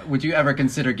 So, would you ever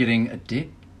consider getting a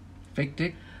fake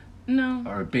dick, No,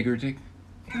 or a bigger dick?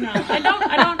 no, I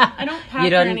don't pack You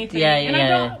don't- or anything, yeah, and I yeah.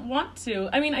 don't want to.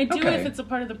 I mean, I do Okay. if it's a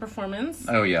part of the performance.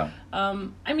 Oh yeah.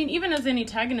 I mean, even as an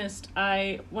antagonist,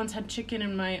 I once had chicken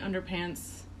in my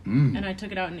underpants, and I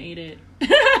took it out and ate it. Ooh,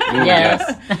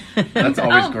 Yes. yes. That's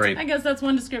always great. I guess that's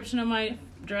one description of my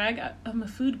drag. I'm a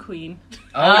food queen.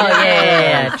 Oh,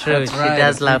 yeah. True. That's She right,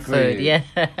 does a love food food. queen.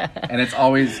 Yeah. And it's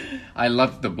always, I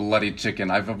love the bloody chicken.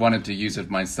 I've wanted to use it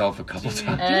myself a couple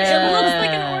times. It looks like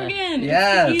an organ.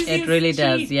 Yes. It's the It really easiest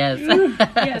does. cheat. Yes.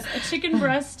 Yes, a chicken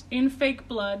breast in fake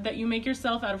blood that you make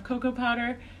yourself out of cocoa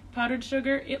powder, powdered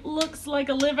sugar. It looks like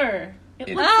a liver.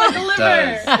 It looks like a liver.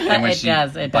 does. And when It she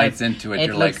does. It bites does. into it, It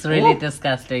you're looks like, really "Ooh,"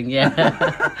 disgusting. Yeah.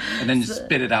 and then you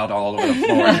spit it out all over the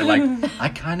floor. And you're like, I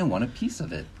kind of want a piece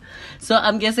of it. So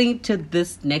I'm guessing to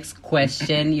this next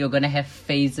question, you're gonna have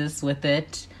phases with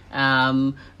it.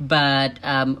 But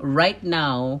right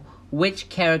now, which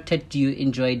character do you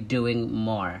enjoy doing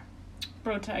more?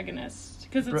 Protagonist,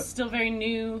 because it's still very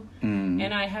new,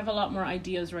 and I have a lot more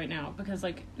ideas right now. Because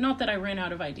like, not that I ran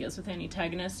out of ideas with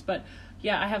antagonist, but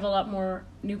yeah, I have a lot more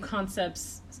new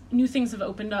concepts. New things have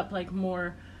opened up, like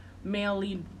more male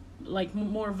lead, like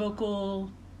more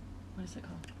vocal. What is it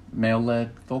called?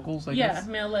 Male-led vocals, I Yeah, guess?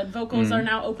 male-led vocals are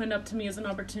now opened up to me as an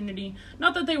opportunity.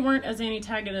 Not that they weren't as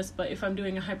antagonists, but if I'm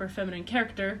doing a hyper feminine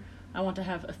character, I want to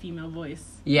have a female voice.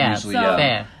 Yeah, Usually, So- yeah.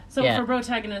 fair. So yeah. for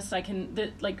protagonists,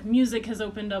 like music has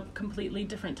opened up completely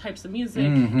different types of music,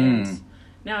 Mm-hmm. and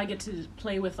now I get to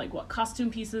play with like what costume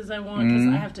pieces I want because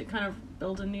Mm-hmm. I have to kind of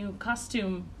build a new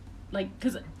costume, like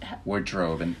because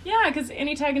Wardrobe and yeah, because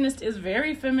antagonist is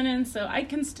very feminine, so I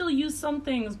can still use some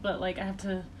things, but like I have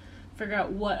to figure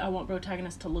out what I want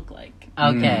protagonist to look like.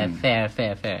 Okay,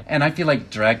 fair. And I feel like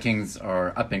drag kings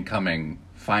are up and coming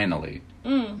finally.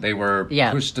 They were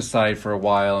Yeah. pushed aside for a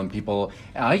while, and people.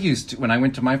 I used to when I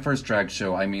went to my first drag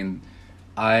show. I mean,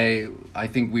 I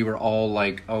think we were all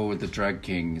like, "Oh, the drag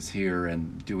king is here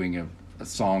and doing a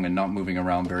song and not moving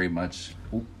around very much."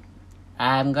 Oop,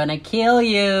 I'm gonna kill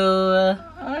you.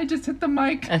 I just hit the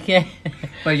mic. Okay.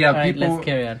 But yeah, All right, people let's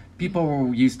carry on.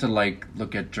 people used to like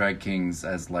look at drag kings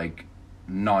as like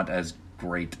not as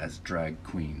great as drag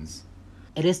queens.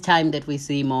 it is time that we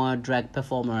see more drag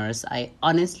performers. I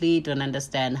honestly don't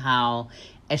understand how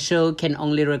a show can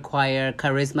only require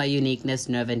charisma, uniqueness,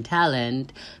 nerve, and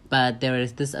talent, but there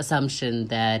is this assumption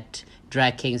that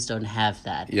drag kings don't have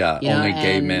that. Yeah, You know, only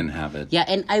gay and- men have it. Yeah,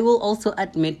 and I will also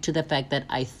admit to the fact that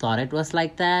I thought it was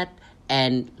like that,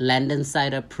 and Landon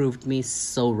Sider proved me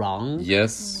so wrong.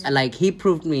 Yes. Like, he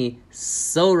proved me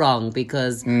so wrong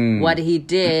because what he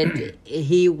did,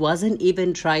 he wasn't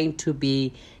even trying to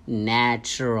be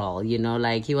natural, you know,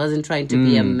 like he wasn't trying to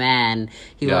be a man.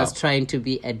 He Yeah. was trying to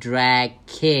be a drag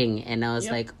king. And I was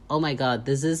Yep. like, oh my God,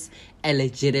 this is a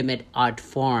legitimate art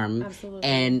form. Absolutely.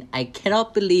 And I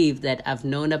cannot believe that I've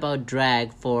known about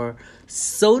drag for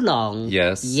so long.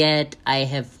 Yes. Yet I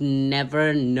have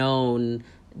never known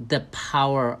the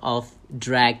power of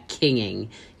drag kinging,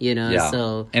 you know, Yeah.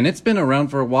 so And it's been around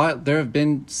for a while. There have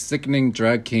been sickening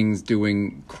drag kings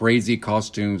doing crazy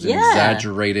costumes and Yeah.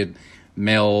 exaggerated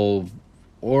male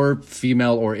or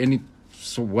female or any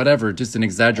so whatever, just an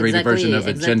exaggerated version of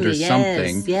a gender yes,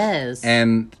 something. Yes.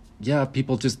 And yeah,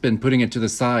 people just been putting it to the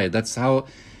side. That's how,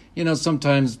 you know,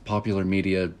 sometimes popular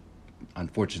media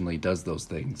unfortunately does those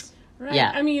things. Right.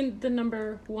 Yeah. I mean, the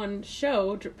number one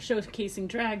show showcasing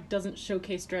drag doesn't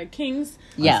showcase drag kings.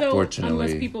 Yeah. So Unfortunately.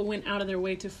 unless people went out of their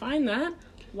way to find that,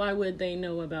 why would they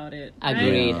know about it?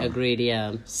 right? Agreed,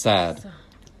 yeah. Sad.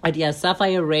 But yeah,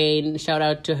 Sapphire Rain, shout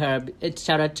out to her,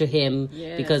 shout out to him,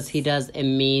 Yes. because he does a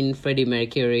mean Freddie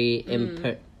Mercury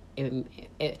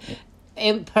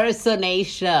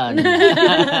impersonation.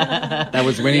 That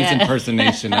was Winnie's Yeah.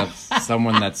 impersonation of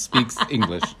someone that speaks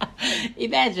English.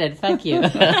 Imagine, fuck you.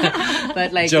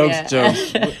 But like, Jokes, yeah.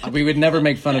 jokes. We would never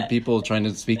make fun of people trying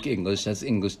to speak English as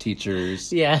English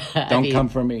teachers. Yeah. Don't come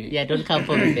for me. Yeah, don't come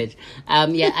for me, bitch.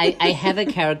 Yeah, I have a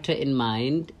character in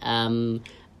mind.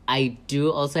 I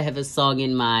do also have a song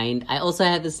in mind. I also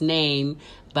have his name,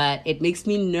 but it makes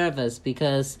me nervous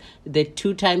because the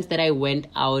 2 times that I went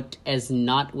out as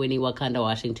not Winnie Wakanda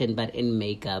Washington, but in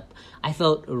makeup, I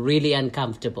felt really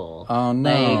uncomfortable. Oh,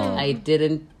 no. Like, I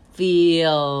didn't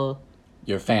feel...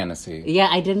 Your fantasy. Yeah,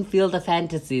 I didn't feel the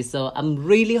fantasy, so I'm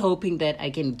really hoping that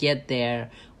I can get there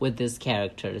with this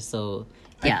character. So,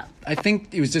 yeah. I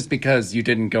think it was just because you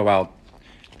didn't go out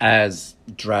as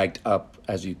dragged up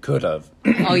as you could have.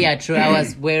 Oh, yeah, true. I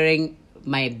was wearing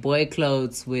my boy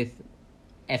clothes with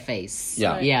a face.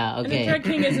 Yeah. Right. Yeah, And okay. the drag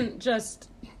king isn't just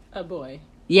a boy.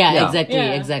 Yeah, Yeah. exactly,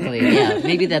 Yeah. exactly. Yeah,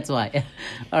 maybe that's why.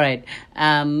 All right.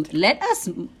 Let us.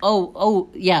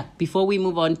 Yeah. Before we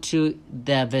move on to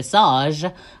the visage,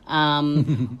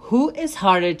 who is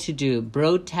harder to do,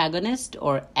 protagonist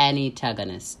or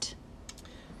antagonist?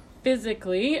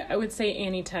 Physically, I would say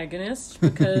antagonist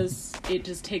because it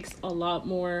just takes a lot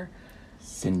more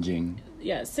Singeing.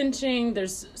 cinching.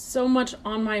 There's so much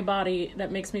on my body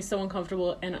that makes me so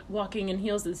uncomfortable, and walking in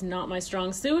heels is not my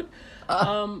strong suit.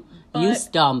 You But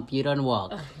stomp, you don't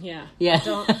walk. yeah, Yeah.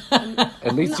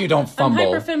 At least you don't I'm fumble.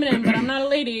 hyper feminine, but I'm not a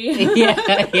lady.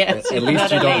 Yeah, yes. At least you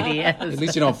not a don't. lady, yes. At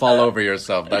least you don't fall over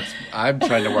yourself. I'm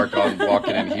trying to work on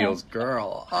walking in heels,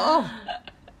 girl.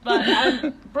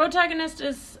 But protagonist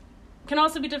can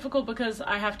also be difficult because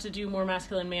I have to do more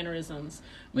masculine mannerisms,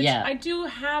 which Yeah. I do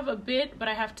have a bit, but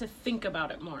I have to think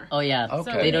about it more. Oh, yeah.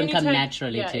 Okay. They don't come anytime-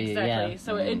 naturally to you. exactly. Yeah.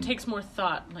 So it takes more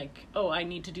thought. Like, oh, I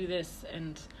need to do this,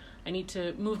 and I need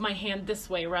to move my hand this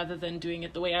way rather than doing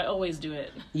it the way I always do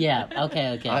it. Yeah.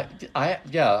 Okay.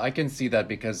 I can see that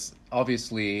because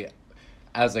obviously,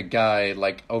 as a guy,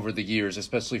 like over the years,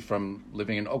 especially from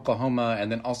living in Oklahoma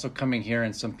and then also coming here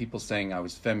and some people saying I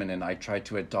was feminine, I tried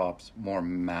to adopt more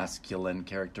masculine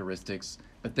characteristics.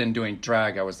 But then doing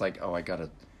drag, I was like, oh, I gotta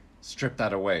strip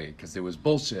that away because it was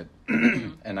bullshit.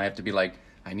 And I have to be like,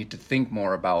 I need to think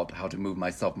more about how to move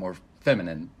myself more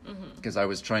feminine because I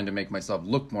was trying to make myself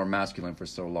look more masculine for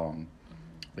so long.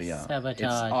 But yeah, Sabotage.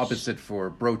 it's opposite for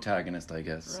protagonist, I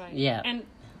guess. Right. Yeah.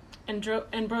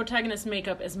 And protagonist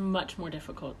makeup is much more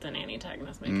difficult than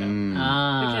antagonist makeup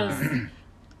Ah. because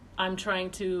I'm trying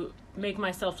to make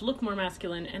myself look more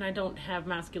masculine, and I don't have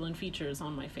masculine features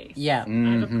on my face. Yeah.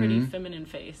 I have a pretty feminine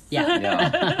face. Yeah.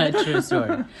 Yeah. True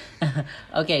story.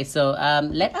 Okay, so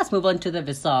let us move on to the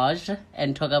visage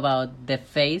and talk about the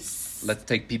face. Let's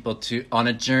take people on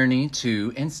a journey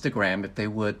to Instagram. If they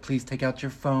would, please take out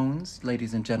your phones,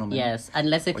 ladies and gentlemen. Yes,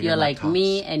 unless if Or you're your like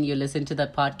me laptops. and you listen to the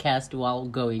podcast while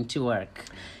going to work.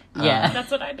 Yeah. That's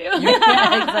what I do.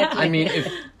 Yeah, exactly. I mean,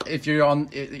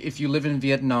 if you live in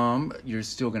Vietnam, you're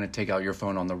still gonna take out your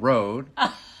phone on the road.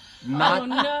 Oh Not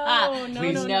no,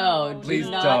 Please no. please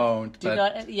do not. don't. Do but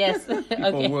not. Yes. people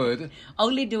Okay. would.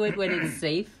 Only do it when it's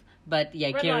safe. But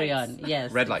yeah, Red carry lights. on.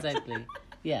 Yes. Red lights. Exactly.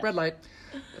 Yeah. Red light.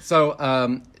 So,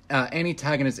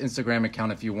 Antagonist Instagram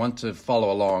account, if you want to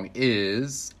follow along,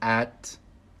 is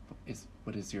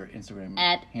what is your Instagram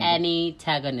At handle?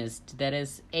 Antagonist. That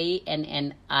is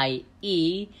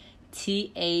ANIE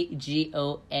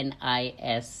TAGONIST.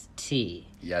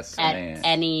 Yes, At man.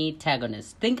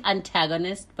 Antagonist. Think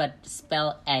antagonist, but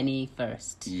spell Annie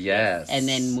first. Yes. And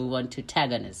then move on to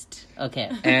tagonist.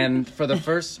 Okay. And for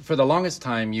the longest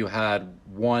time, you had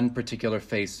one particular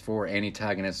face for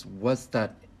Antagonist. Was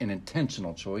that an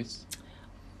intentional choice?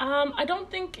 I don't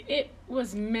think it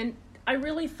was meant. I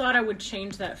really thought I would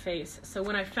change that face. So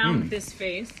when I found this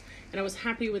face and I was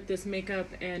happy with this makeup,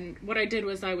 and what I did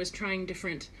was I was trying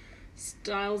different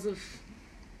styles of.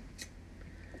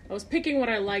 I was picking what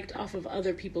I liked off of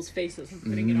other people's faces and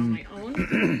putting it on my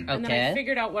own. And then I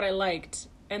figured out what I liked.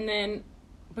 And then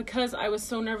because I was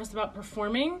so nervous about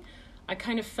performing, I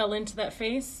kind of fell into that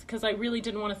face because I really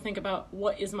didn't want to think about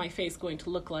what is my face going to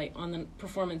look like on the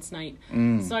performance night.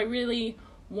 So I really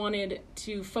wanted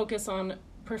to focus on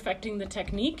perfecting the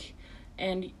technique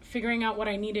and figuring out what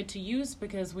I needed to use,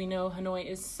 because we know Hanoi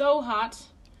is so hot.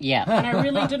 Yeah. And I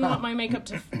really didn't want my makeup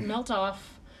to melt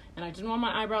off, and I didn't want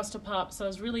my eyebrows to pop, so I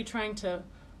was really trying to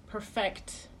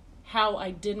perfect how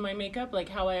I did my makeup, like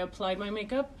how I applied my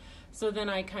makeup. So then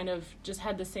I kind of just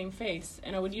had the same face,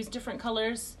 and I would use different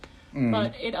colors,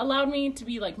 but it allowed me to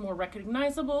be like more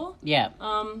recognizable. Yeah.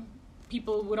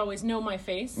 People would always know my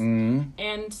face,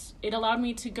 and it allowed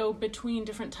me to go between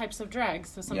different types of drags.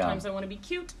 So sometimes I want to be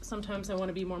cute, sometimes I want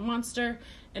to be more monster,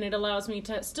 and it allows me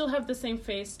to still have the same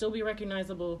face, still be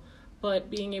recognizable, but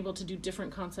being able to do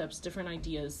different concepts, different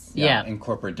ideas. Yeah.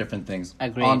 Incorporate different things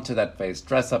Agreed. onto that face,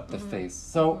 dress up the face.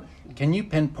 So can you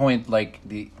pinpoint like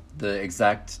the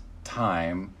exact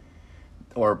time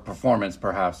or performance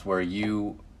perhaps where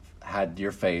you had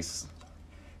your face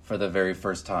for the very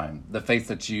first time, the face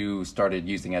that you started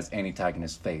using as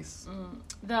Antagonist face?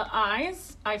 The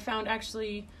eyes I found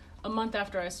actually a month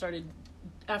after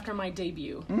after my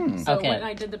debut. So Okay. when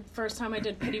I did the first time I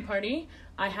did Pity Party,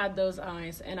 I had those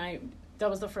eyes, and that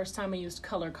was the first time I used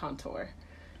color contour.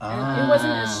 And it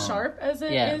wasn't as sharp as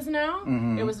it is now.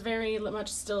 It was very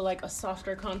much still like a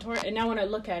softer contour. And now when I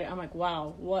look at it, I'm like,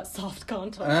 wow, what soft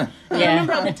contour. I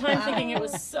remember at the time thinking it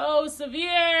was so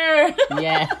severe.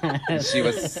 Yeah. She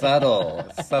was subtle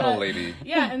lady.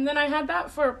 Yeah, and then I had that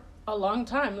for a long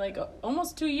time, like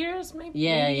almost 2 years, maybe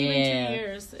even 2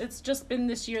 years. It's just been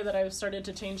this year that I've started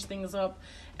to change things up.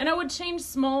 And I would change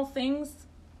small things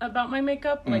about my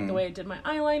makeup, like the way I did my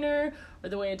eyeliner, or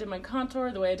the way I did my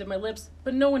contour, the way I did my lips,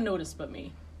 but no one noticed but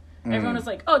me. Everyone was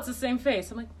like, oh, it's the same face.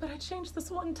 I'm like, but I changed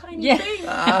this one tiny thing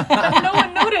that no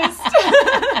one noticed.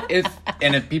 If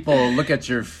people look at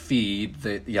your feed,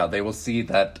 they will see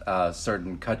that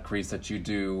certain cut crease that you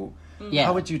do. Yeah.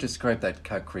 How would you describe that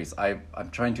cut crease?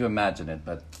 I'm trying to imagine it,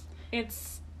 but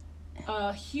It's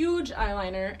a huge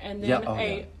eyeliner and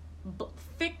then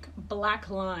thick black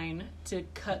line to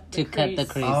cut the crease.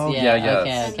 Oh, yeah.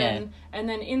 yes. Okay. And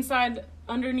then inside,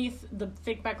 underneath the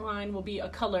thick back line will be a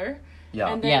color.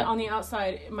 Yeah. And then Yeah. on the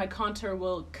outside, my contour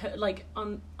will,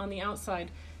 on the outside,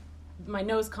 my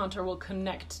nose contour will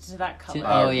connect to that color.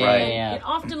 Oh, Right. yeah. It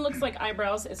often looks like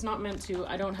eyebrows. It's not meant to.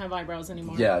 I don't have eyebrows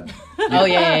anymore. yeah. Oh,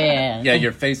 yeah. Yeah,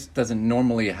 your face doesn't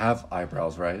normally have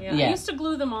eyebrows, right? Yeah. Yeah. I used to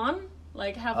glue them on,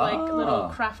 like have like little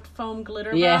craft foam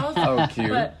glitter Yeah. brows. Oh, cute.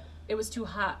 But it was too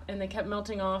hot and they kept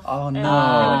melting off. Oh, and no.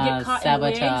 they would get caught in the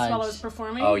wigs Sabotage. while I was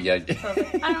performing. Oh, yeah. So I was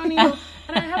like, I don't need to.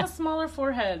 And I have a smaller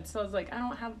forehead, so I was like, I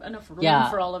don't have enough room Yeah.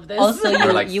 for all of this. Also,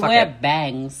 You're like, you fuck wear it.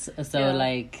 bangs, so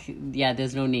Yeah.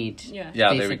 there's no need. Yeah. Yeah,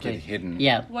 they would Basically. get hidden.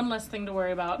 Yeah. One less thing to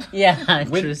worry about. Yeah,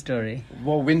 When- true story.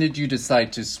 Well, when did you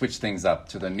decide to switch things up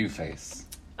to the new face?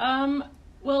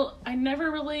 Well, I never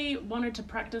really wanted to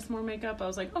practice more makeup. I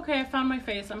was like, okay, I found my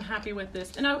face. I'm happy with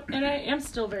this. And I am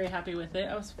still very happy with it.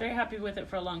 I was very happy with it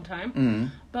for a long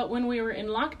time. But when we were in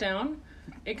lockdown,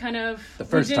 it kind of... The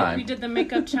first time. We did the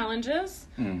makeup challenges,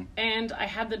 and I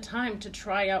had the time to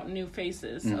try out new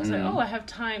faces. I was like, oh, I have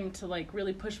time to like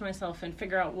really push myself and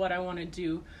figure out what I want to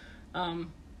do,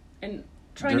 and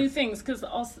try new things. Because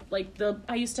also, like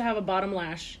I used to have a bottom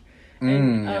lash.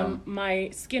 And my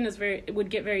skin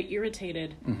would get very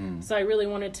irritated. So I really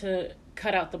wanted to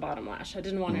cut out the bottom lash. I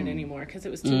didn't want it anymore because it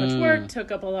was too much work,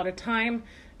 took up a lot of time,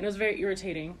 and it was very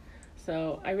irritating.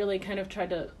 So I really kind of tried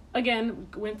to, again,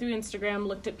 went through Instagram,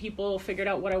 looked at people, figured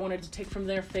out what I wanted to take from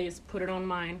their face, put it on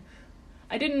mine.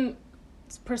 I didn't,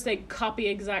 per se, copy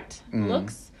exact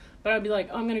looks, but I'd be like,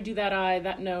 oh, I'm going to do that eye,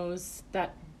 that nose,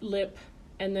 that lip,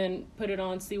 and then put it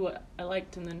on, see what I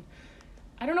liked. And then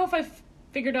I don't know if I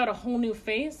figured out a whole new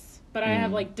face, But I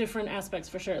have like different aspects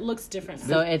for sure. It looks different.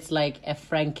 So it's like a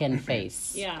Franken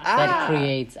face Yeah. that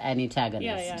creates an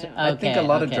antagonist. Yeah. I think a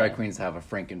lot of okay. drag queens have a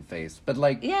Franken face, but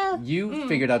like you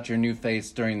figured out your new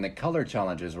face during the color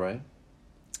challenges, right?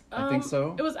 I think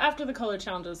so. It was after the color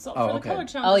challenges. So Oh, for the okay. color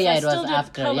challenges, Oh, yeah, I it was still did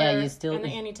after. color Yeah, you still- and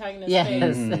the antagonist Yes.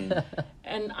 face.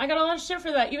 And I got a lot of shit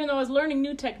for that, even though I was learning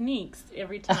new techniques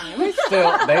every time. Still,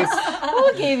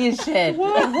 Who gave you shit?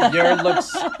 your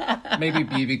looks, maybe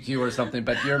BBQ or something,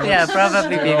 but your looks Yeah,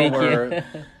 probably still BBQ.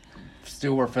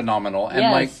 still were phenomenal. And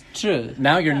Yes, like true.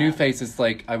 now your new face is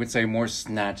like, I would say more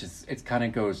snatch. It kind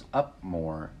of goes up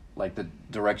more. Like the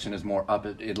direction is more up.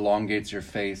 It elongates your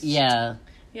face. Yeah.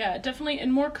 Yeah, definitely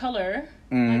in more color.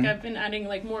 Like I've been adding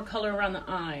like more color around the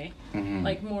eye,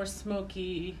 like more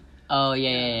smoky. Oh,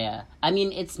 yeah. I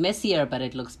mean, it's messier, but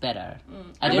it looks better.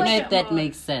 I I don't like know it if that more.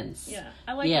 makes sense. Yeah,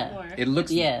 I like Yeah. it more. It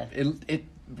looks. Yeah. It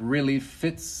really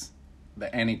fits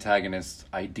the antagonist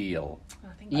ideal. Oh,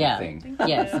 thank you. Yeah. Thing. Thank you.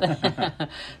 Yes.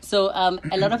 So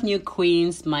a lot of new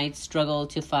queens might struggle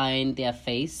to find their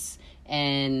face.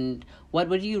 And what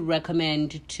would you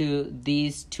recommend to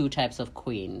these two types of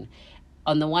queen?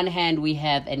 On the one hand, we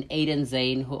have an Aiden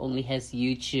Zane who only has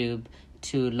YouTube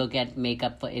to look at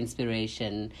makeup for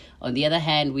inspiration. On the other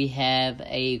hand, we have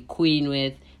a queen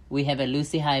we have a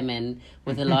Lucy Hyman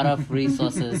with a lot of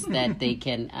resources that they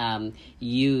can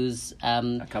use.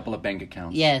 A couple of bank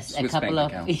accounts. Yes, Swiss a couple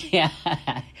bank of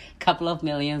accounts. couple of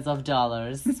millions of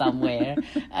dollars somewhere.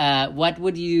 What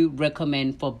would you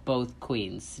recommend for both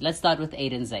queens? Let's start with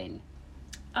Aiden Zane.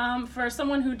 For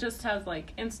someone who just has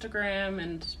like Instagram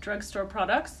and drugstore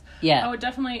products, Yeah. I would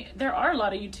definitely. There are a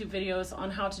lot of YouTube videos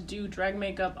on how to do drag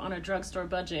makeup on a drugstore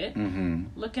budget.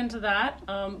 Look into that.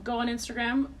 Go on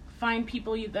Instagram, find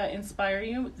people that inspire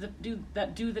you,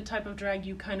 that do the type of drag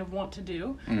you kind of want to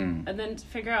do, and then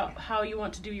figure out how you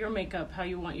want to do your makeup, how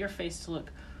you want your face to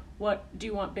look. What do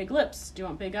you want? Big lips? Do you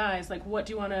want big eyes? Like, what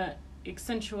do you want to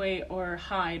accentuate or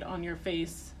hide on your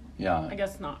face? Yeah. I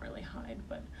guess not really hide,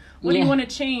 but what do you want to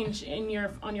change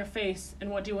on your face, and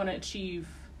what do you want to achieve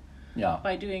Yeah.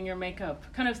 by doing your makeup?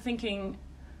 Kind of thinking,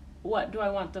 what do I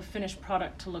want the finished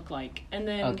product to look like, and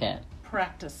then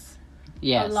practice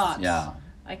Yes. a lot. Yeah.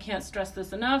 I can't stress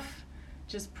this enough.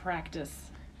 Just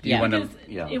practice. Do you Yeah. want to? Because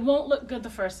Yeah. it won't look good the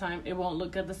first time. It won't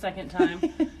look good the second time.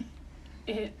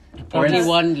 It Probably it's-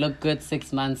 won't look good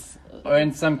 6 months. Or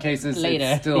in some cases, Later.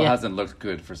 it still Yeah. hasn't looked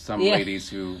good for some Yeah. ladies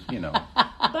who,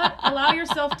 But allow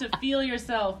yourself to feel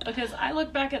yourself, because I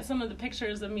look back at some of the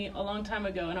pictures of me a long time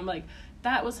ago and I'm like,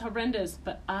 that was horrendous,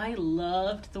 but I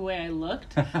loved the way I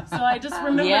looked. So I just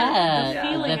remember Yeah, the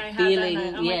feeling the I had feeling, that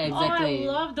night. I'm yeah, like, exactly.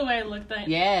 oh, I love the way I looked that.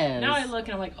 Yes. Now I look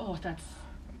and I'm like, oh, that's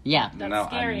Yeah. That's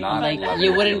scary. I'm not Like, loving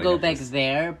You the wouldn't feeling go of back this.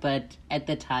 there, but at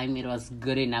the time it was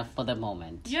good enough for the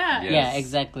moment. yeah. Yes. Yeah,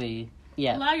 exactly.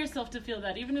 Yeah. Allow yourself to feel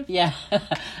that, even if Yeah,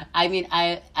 I mean,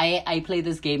 I play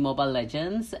this game Mobile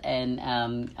Legends, and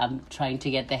I'm trying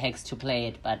to get the Hex to play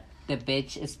it, but the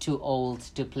bitch is too old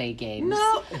to play games.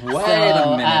 Wait a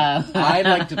minute. um, I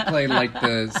like to play like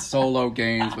the solo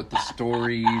games with the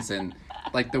stories and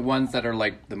like the ones that are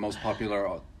like the most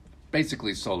popular,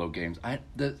 basically solo games.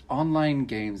 The online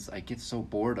games I get so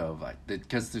bored of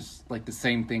because there's like the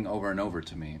same thing over and over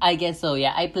to me. I guess so,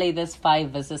 yeah. I play this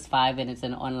 5 versus 5, and it's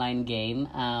an online game.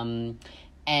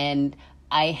 And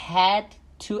I had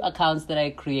 2 accounts that I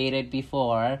created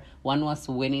before. One was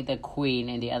Winnie the Queen,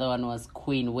 and the other one was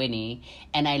Queen Winnie.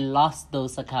 And I lost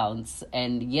those accounts.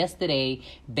 And yesterday,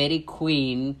 Betty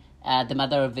Queen, the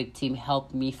mother of victim,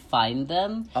 helped me find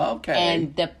them. Okay.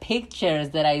 And the pictures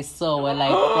that I saw were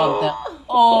like from the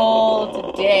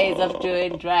old days of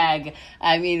doing drag.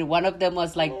 I mean, one of them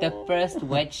was like the first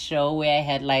wet show where I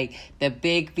had like the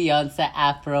big Beyonce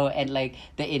afro and like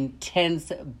the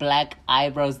intense black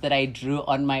eyebrows that I drew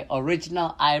on my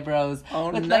original eyebrows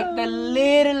with like the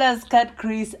littlest cut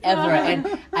crease ever. And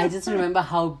I just remember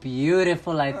how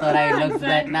beautiful I thought I looked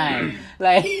that night.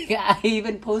 Like, I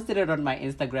even posted it on my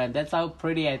Instagram. That's how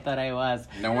pretty I thought I was.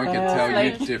 No one can tell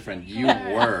you different. You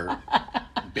were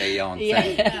Beyonce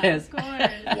Yes. of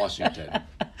course. Washington.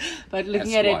 But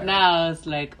looking at it Esquire. now, it's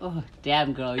like, oh,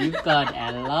 damn, girl, you've gone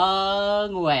a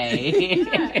long way.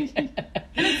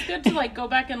 It's good to like go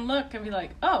back and look and be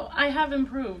like, oh, I have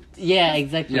improved. Yeah,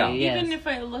 exactly. Yeah. Yes. Even if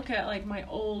I look at like my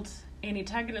old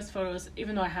antagonist photos,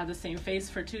 even though I had the same face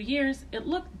for 2 years, it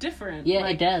looked different. Yeah,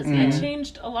 Like, it does. I Yeah.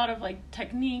 changed a lot of like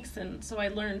techniques, and so I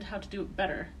learned how to do it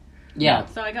better. Yeah.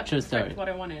 So I got True to perfect story. what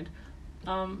I wanted.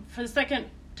 For the second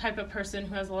type of person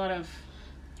who has a lot of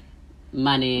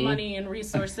money and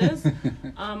resources,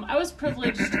 I was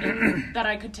privileged in that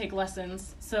I could take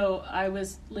lessons. So I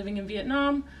was living in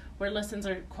Vietnam, where lessons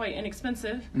are quite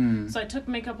inexpensive. So I took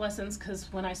makeup lessons because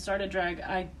when I started drag,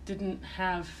 I didn't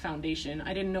have foundation.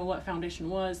 I didn't know what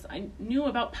foundation was. I knew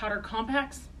about powder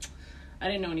compacts. I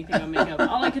didn't know anything about makeup.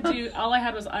 All I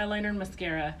had was eyeliner and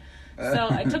mascara. So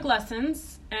I took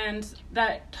lessons, and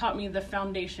that taught me the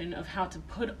foundation of how to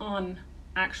put on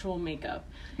actual makeup.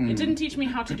 It didn't teach me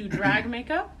how to do drag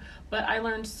makeup, but I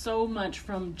learned so much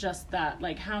from just that,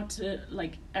 like how to,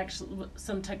 like, actually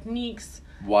some techniques,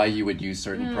 Why you would use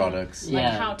certain products. like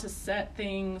Yeah. how to set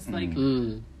things, like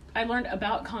I learned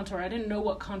about contour. I didn't know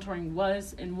what contouring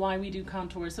was and why we do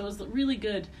contour, so it was really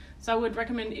good. So I would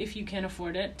recommend, if you can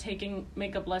afford it, taking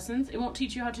makeup lessons. It won't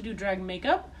teach you how to do drag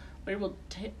makeup, but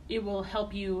it will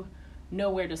help you know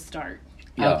where to start.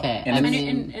 Yeah. Okay, And I it's-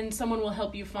 mean- And someone will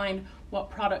help you find what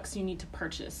products you need to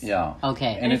purchase. Yeah.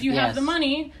 Okay. And if you have Yes. the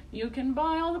money, you can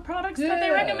buy all the products that they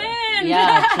Yeah. recommend.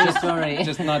 Yeah, true story.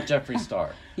 Just not Jeffree Star.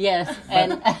 Yes,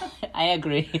 and I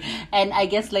agree. And I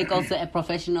guess like also a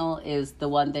professional is the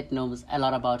one that knows a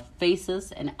lot about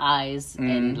faces and eyes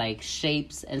and like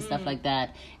shapes and stuff like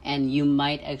that. And you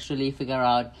might actually figure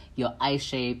out your eye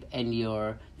shape and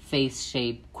your face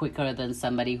shape quicker than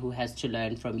somebody who has to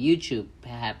learn from YouTube,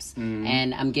 perhaps. And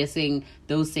I'm guessing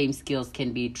those same skills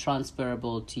can be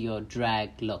transferable to your drag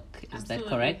look. Is that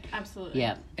correct? Absolutely.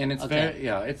 Yeah. And it's Okay.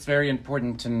 it's very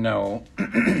important to know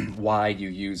why you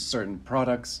use certain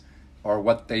products or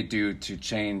what they do to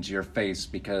change your face,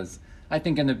 because I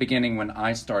think in the beginning when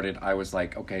I started, I was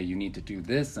like, okay, you need to do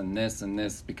this and this and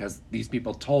this because these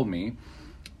people told me,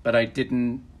 but I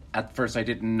didn't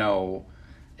know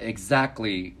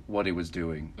exactly what it was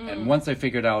doing. And once I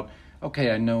figured out,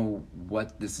 okay, I know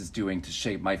what this is doing to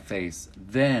shape my face,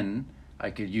 then I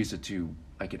could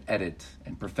edit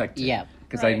and perfect it. Yeah.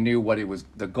 Because I Right. knew what it was,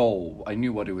 the goal. I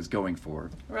knew what it was going for.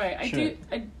 Right. Sure.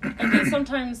 I do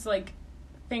sometimes like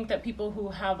think that people who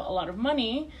have a lot of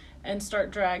money and start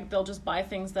drag, they'll just buy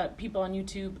things that people on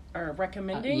YouTube are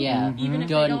recommending. Yeah. Even if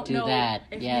they Don't don't do know that.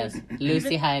 if Yes. you-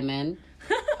 Lucy Hyman.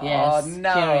 Yes. Oh,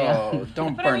 no. Carry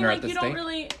Don't But I burn mean, her like, at the you stake. don't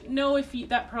really know if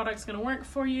that product's going to work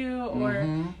for you or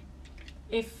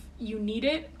if you need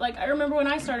it. Like, I remember when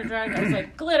I started drag, I was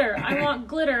like, glitter. I want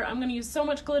glitter. I'm going to use so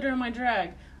much glitter in my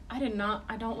drag. I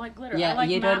don't like glitter. Yeah, I like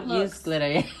you matte don't looks. use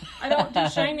glitter. I don't do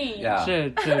shiny. Yeah.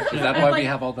 True. Is that why we like-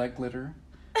 have all that glitter?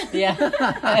 Yeah,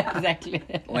 exactly.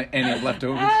 Like any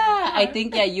leftovers? I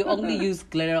think you only use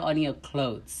glitter on your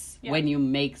clothes Yeah. when you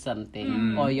make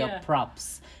something or your Yeah.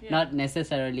 props, Yeah. not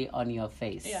necessarily on your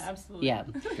face. Yeah, absolutely. Yeah,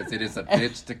 Because it is a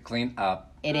bitch to clean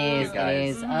up. it is. You guys, It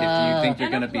is. if you think you're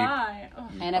And going to be... apply. Oh.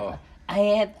 And Oh. I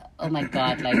had, oh my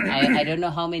god, like I don't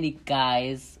know how many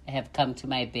guys have come to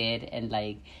my bed and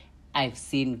like I've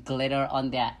seen glitter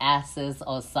on their asses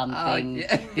or something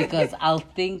yeah. because I'll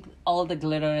think all the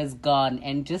glitter is gone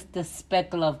and just the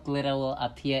speckle of glitter will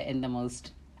appear in the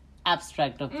most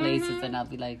abstract of places and I'll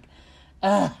be like,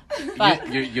 ugh.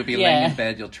 But, You'll be laying in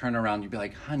bed, you'll turn around, you'll be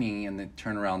like, honey, and then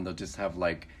turn around, they'll just have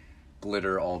like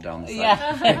glitter all down the side.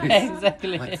 yeah,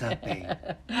 exactly. What's up, babe?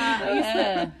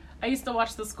 I used to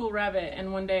watch The School Rabbit,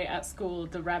 and one day at school,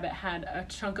 the rabbit had a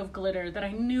chunk of glitter that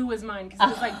I knew was mine because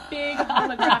it was like big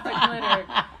holographic glitter,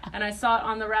 and I saw it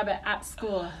on the rabbit at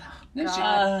school. They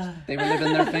God. They were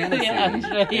living their fantasy. Yeah, I'm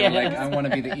sure, They were like, yes. I want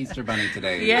to be the Easter Bunny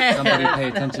today. Yeah. Somebody pay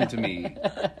attention to me.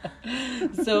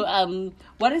 So,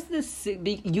 what is this?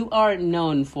 You are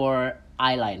known for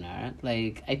eyeliner.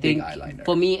 Like, I think eyeliner.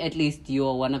 for me, at least, you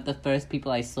are one of the first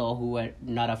people I saw who were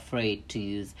not afraid to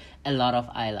use a lot of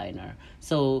eyeliner.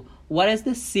 So, what is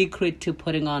the secret to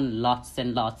putting on lots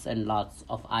and lots and lots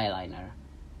of eyeliner?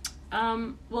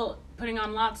 Well, putting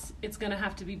on lots, it's gonna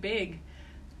have to be big.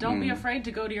 Don't be afraid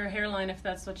to go to your hairline if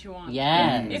that's what you want.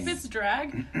 Yes. If it's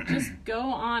drag, just go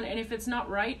on, and if it's not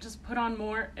right, just put on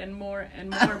more and more and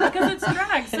more because it's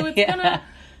drag, so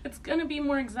it's gonna be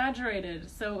more exaggerated.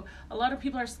 So a lot of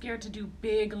people are scared to do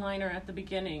big liner at the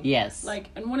beginning. Yes. Like,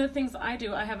 and one of the things I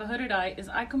do, I have a hooded eye, is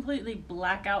I completely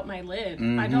black out my lid.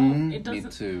 I don't. It doesn't.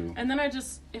 Me too. And then I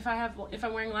just, if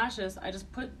I'm wearing lashes, I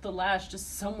just put the lash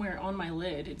just somewhere on my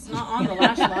lid. It's not on the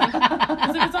lash line.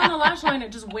 Because if it's on the lash line,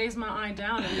 it just weighs my eye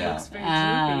down and it Yeah. looks very droopy.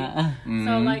 Ah.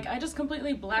 So like, I just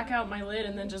completely black out my lid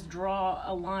and then just draw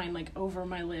a line like over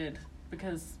my lid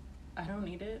because I don't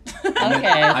need it. Okay,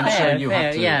 I'm fair, sure you fair,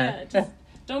 have to. Yeah. Yeah, just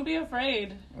don't be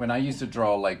afraid. When I used to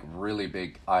draw like really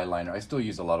big eyeliner, I still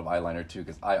use a lot of eyeliner too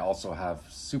because I also have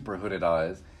super hooded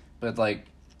eyes. But like,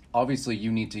 obviously,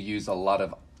 you need to use a lot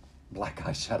of black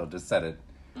eyeshadow to set it.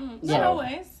 Not Yeah.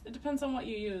 always. It depends on what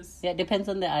you use. Yeah, it depends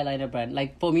on the eyeliner brand.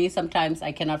 Like for me, sometimes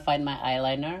I cannot find my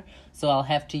eyeliner, so I'll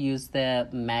have to use the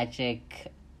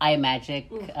Magic iMagic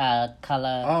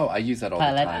color Oh, I use that all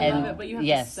palette. the time. And love it, but you have to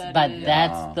yes, set but it.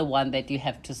 that's Yeah. the one that you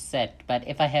have to set. But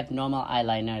if I have normal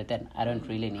eyeliner, then I don't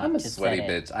really need I'm a to sweaty set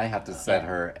it. bitch. I have to set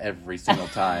her every single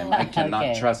time. I cannot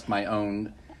Okay. trust my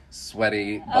own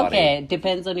sweaty body. Okay,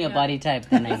 depends on your Yeah. body type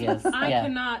then, I guess. I yeah.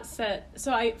 cannot set.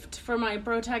 So for my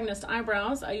Protagonist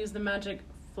eyebrows, I use the iMagic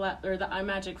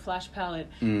Flash palette.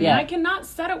 Yeah. I cannot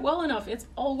set it well enough. It's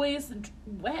always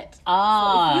wet.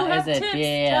 Ah, so if you have is it? tips,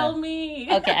 Yeah. tell me.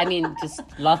 Okay, I mean, just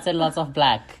lots and lots of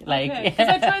black. Like, Okay, 'cause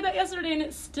I tried that yesterday and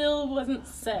it still wasn't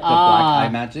set. The Ah. black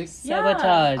eye magic. Yeah.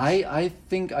 sabotage. I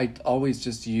think I always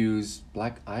just use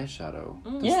black eyeshadow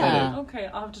to Yeah. set it. Okay,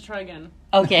 I'll have to try again.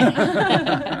 Okay.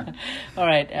 All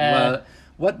right.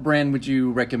 What brand would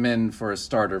you recommend for a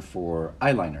starter for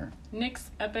eyeliner?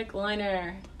 NYX Epic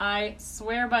Liner. I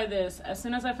swear by this. As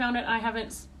soon as I found it, I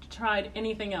haven't tried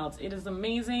anything else. It is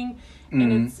amazing,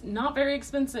 and it's not very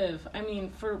expensive. I mean,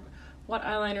 for what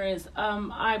eyeliner is,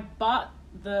 I bought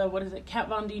the Kat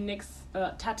Von D NYX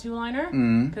tattoo liner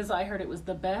because I heard it was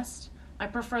the best. I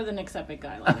prefer the NYX Epic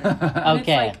eyeliner. And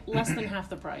Okay. it's like less than half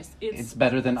the price. It's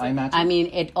better than iMagic. I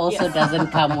mean, it also Yes. doesn't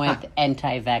come with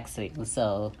anti-vaxxing,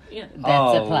 so Yeah.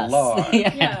 that's a Oh, plus. Lord.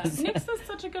 Yeah, Yes. NYX is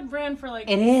such a good brand for like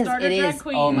It is. starter It drag is.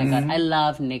 queens. Oh my god, I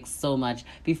love NYX so much.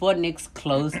 Before NYX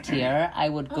closed here, I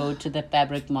would go to the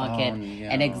fabric market,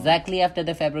 yeah. and exactly after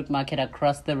the fabric market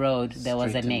across the road, there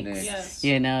was a Straight to NYX. NYX. Yes.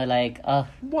 You know, like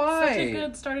Why? Such a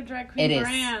good starter drag queen it is.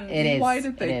 brand. It is. Why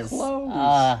did they it is.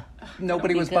 close?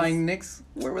 Nobody was because- buying NYX.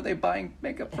 Where were they buying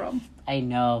makeup from? I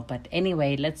know, but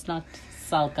anyway, let's not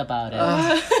sulk about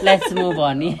it. Let's move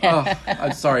on. Yeah. Oh,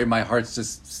 I'm sorry, my heart's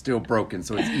just still broken,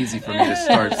 so it's easy for me to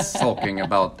start sulking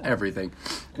about everything.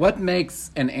 What makes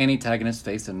an antagonist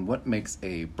face and what makes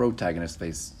a protagonist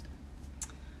face?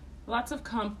 Lots of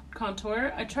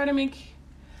contour. I try to make...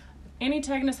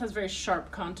 Antagonist has very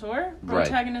sharp contour. Right.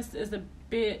 Protagonist is a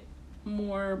bit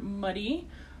more muddy.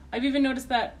 I've even noticed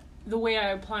that the way I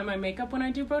apply my makeup when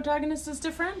I do Protagonist is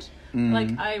different.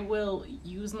 Like, I will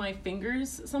use my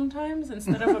fingers sometimes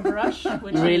instead of a brush.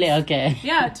 Which Really? is, Okay.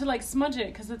 Yeah, to, like, smudge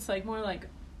it, because it's, like, more, like,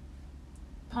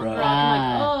 punk Right. rock.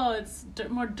 And, like, Ah. oh, it's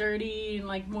more dirty and,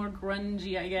 like, more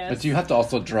grungy, I guess. But you have to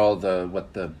also draw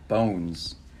the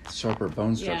bones, sharper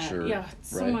bone structure. Yeah,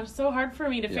 it's right? so hard for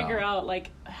me to Yeah. figure out like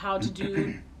how to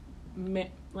do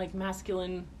like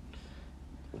masculine.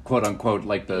 Quote unquote,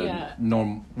 like the Yeah.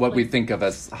 norm, what we Like- think of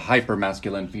as hyper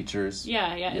masculine features.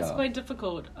 Yeah, it's Yeah. quite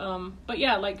difficult. But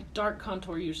yeah, like dark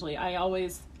contour usually. I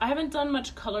haven't done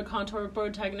much color contour with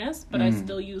Protagonist, but I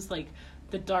still use like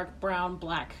the dark brown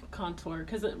black contour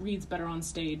because it reads better on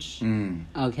stage.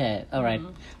 Okay. All right.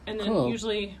 And then Cool.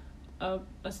 usually a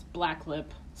black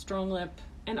lip, strong lip,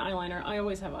 and eyeliner. I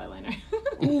always have eyeliner.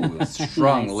 Ooh, a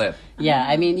strong Nice. lip. Yeah,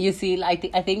 I mean, you see, I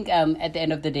think at the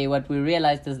end of the day, what we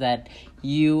realized is that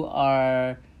you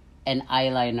are an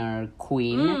eyeliner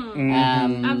queen,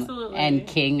 Absolutely. and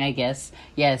king, I guess.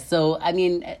 Yeah. So, I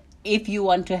mean, if you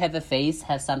want to have a face,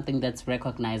 have something that's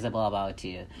recognizable about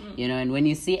you, you know. And when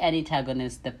you see any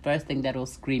antagonist, the first thing that will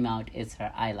scream out is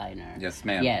her eyeliner. Yes,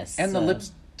 ma'am. Yes. And the so-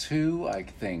 lips too, I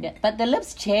think. Yeah, but the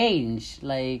lips change.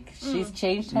 Like she's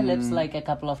changed her lips like a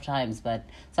couple of times, but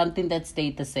something that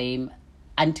stayed the same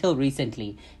until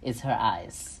recently is her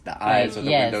eyes. The eyes are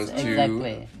the Yes, windows to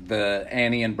exactly. the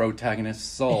Annie and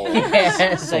protagonist soul.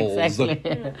 Yes, Souls. exactly.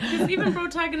 Because even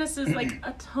Protagonist is like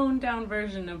a toned down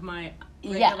version of my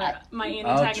regular, my Oh,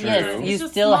 antagonist. true. Yes, It's you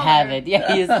just still smaller. have it.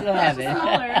 Yeah, you still have it.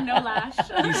 Smaller, no lash.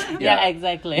 Yeah,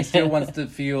 exactly. He still wants to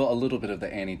feel a little bit of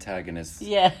the antagonist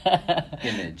Yeah.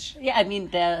 image. Yeah, I mean,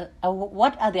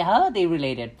 what are they? How are they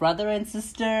related? Brother and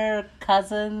sister,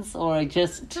 cousins, or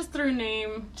just Just through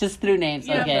name. through names?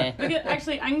 Yeah, Okay. because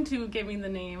actually, Angtu gave me the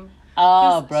name.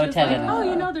 Oh, She was like, protagonist. oh,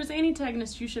 you know, there's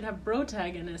antagonist. You should have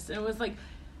protagonist. And it was like,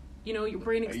 you know, your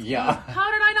brain explodes. Yeah.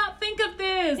 How did I not think of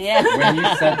this? Yeah. When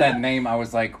you said that name, I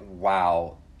was like,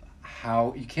 wow,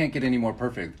 how you can't get any more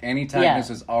perfect. Antagonist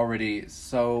Yeah. is already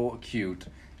so cute.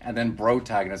 And then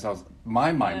protagonist,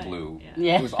 my mind Yeah, blew.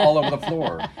 yeah. It was all over the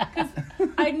floor.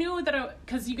 I knew that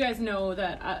because you guys know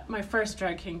that my first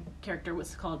drag king character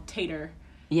was called Tater.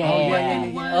 Yeah, Oh, yeah, yeah, yeah.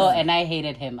 yeah, yeah. Oh, and I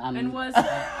hated him. And was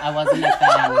I wasn't a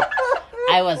fan.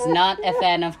 I was not a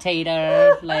fan of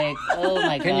Tater. Like, oh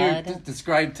my Can god. you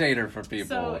describe Tater for people?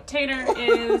 so Tater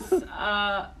is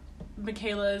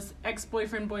Michaela's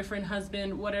ex-boyfriend, boyfriend,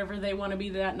 husband, whatever they want to be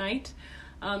that night.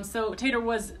 So Tater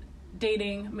was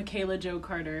dating Michaela Jo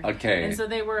Carter. Okay. And so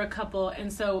they were a couple,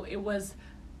 and so it was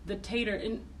the Tater.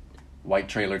 White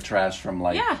trailer trash from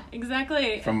like Yeah,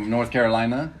 exactly. from North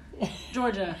Carolina.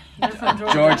 Georgia. They're from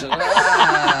Georgia. Georgia.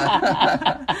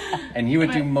 And he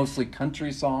would do mostly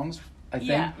country songs, I think.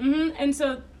 Yeah. And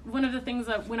so one of the things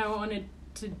that when I wanted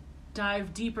to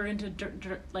dive deeper into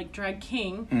like drag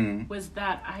king was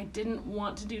that I didn't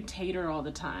want to do Tater all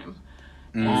the time.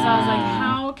 And so I was like,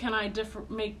 how can I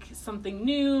make something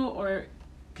new, or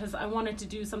because I wanted to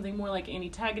do something more like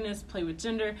antagonist, play with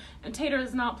gender, and Tater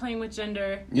is not playing with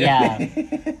gender. Yeah.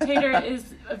 Tater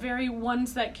is a very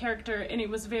one-set character, and it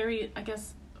was very, I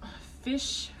guess,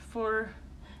 fish for...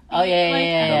 Oh,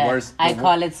 yeah. The worst- I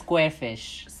call it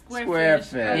squarefish.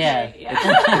 Squarefish. Yeah.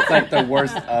 It's like the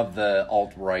worst of the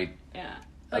alt-right Yeah.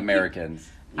 Like, Americans.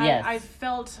 Yes.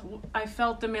 I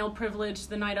felt the male privilege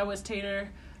the night I was Tater.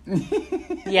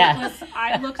 Yeah.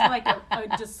 I looked like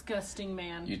a disgusting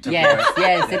man. You took Yes, away,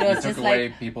 yes. It you was took just away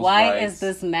like, people's why rights. is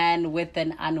this man with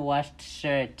an unwashed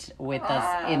shirt with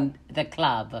us in the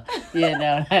club? You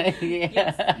know?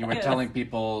 Yeah. You were Yes. telling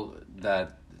people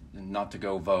that not to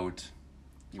go vote.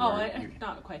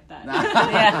 Not quite that.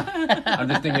 Yeah. I'm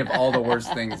just thinking of all the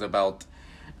worst things about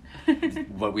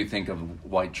what we think of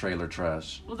white trailer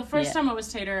trash. Well, the first Yeah. time I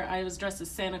was Tater, I was dressed as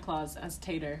Santa Claus as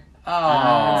Tater. Oh. So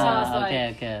I was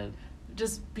like, Okay.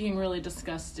 just being really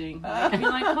disgusting. Like, being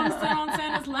like, come sit on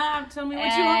Santa's lap, tell me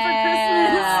what you want for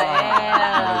Christmas.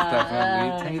 That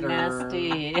is definitely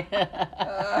Nasty.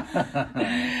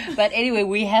 But anyway,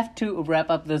 we have to wrap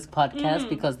up this podcast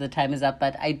because the time is up.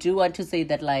 But I do want to say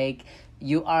that, like,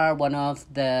 you are one of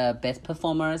the best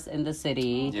performers in the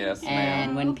city. Yes,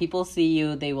 and ma'am. when people see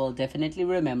you, they will definitely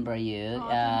remember you.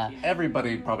 Thank you.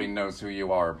 Everybody probably knows who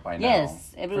you are by now.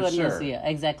 Yes, everyone for sure. knows you.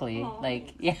 Exactly. Aw.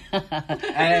 Like, yeah.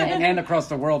 and across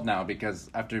the world now, because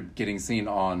after getting seen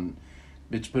on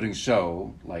Bitch Pudding's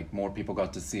show, like, more people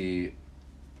got to see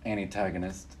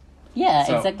Antagonist. Yeah,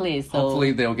 So, exactly. So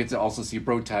hopefully they'll get to also see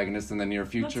Brotagonist in the near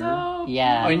Let's future. hope.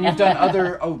 yeah. Oh, and you've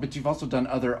done but you've also done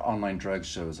other online drag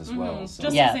shows as well. So.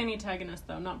 Just Yeah. as antagonist,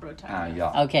 though, not protagonist.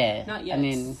 Yeah. Okay. Not yet. I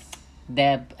mean,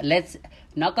 let's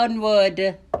knock on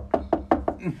wood.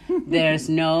 There's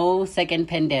no second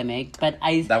pandemic, but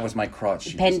That was my crotch.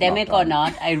 you just pandemic knocked or on.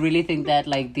 not, I really think that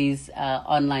like these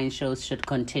online shows should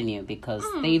continue because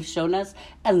they've shown us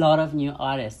a lot of new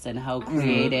artists and how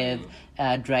creative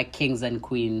drag kings and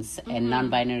queens and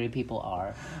non-binary people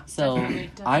are. So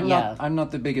Definitely. I'm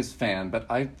not the biggest fan, but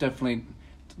I definitely,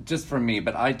 just for me,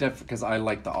 but because I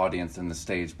like the audience and the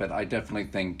stage, but I definitely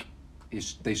think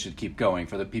they should keep going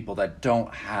for the people that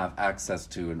don't have access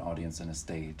to an audience and a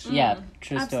stage. yeah,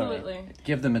 true Absolutely. story.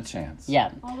 Give them a chance.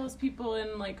 Yeah. All those people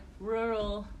in, like,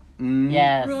 rural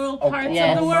Yes. parts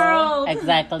Yes. of the world.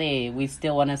 Exactly. We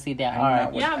still want to see their Hang art.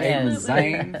 out with Yeah, Aiden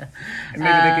absolutely. Zane. And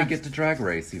maybe they could get to Drag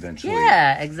Race eventually.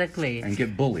 Yeah, exactly. And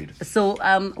get bullied. So,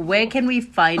 where can we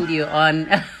find you on?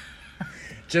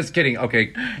 Just kidding.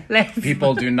 Okay. Let's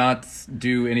People do not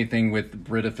do anything with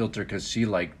Brita Filter because she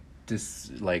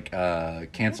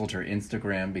canceled her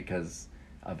Instagram because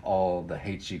of all the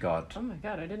hate she got. Oh my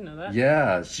god, I didn't know that.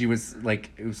 Yeah, she was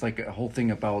like, it was like a whole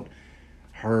thing about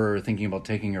her thinking about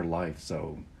taking her life.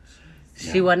 So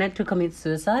She wanted to commit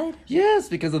suicide? yes,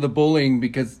 because of the bullying,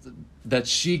 that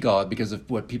she got because of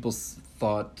what people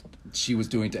thought she was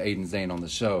doing to Aiden Zane on the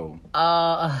show.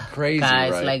 Crazy,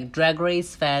 guys, right? like Drag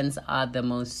Race fans are the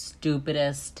most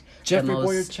stupidest, Jeffrey the Boyer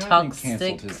most Chapman toxic,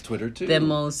 canceled his Twitter too. the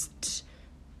most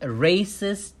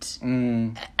racist.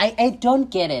 I don't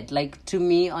get it. Like, to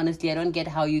me, honestly, I don't get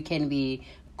how you can be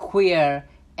queer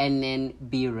and then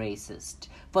be racist.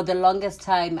 For the longest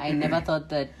time, I never thought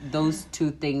that those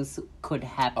two things could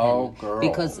happen. Oh, girl.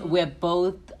 Because we're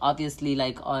both obviously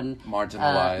like on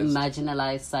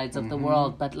marginalized sides of the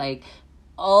world, but like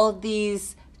all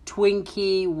these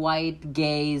twinkie white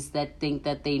gays that think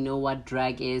that they know what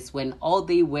drag is when all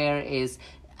they wear is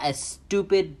a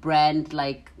stupid brand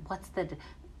like what's that?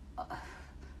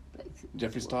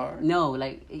 Jeffree Star? No,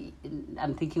 like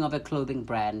I'm thinking of a clothing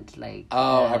brand like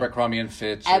Abercrombie and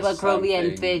Fitch. or Abercrombie and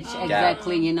something. Fitch,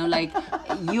 exactly. You know, like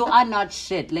you are not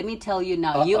shit. Let me tell you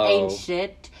now, you ain't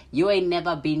shit. You ain't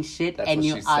never been shit, That's and what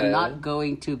you she are said. not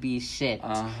going to be shit.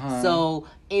 So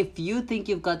if you think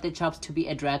you've got the chops to be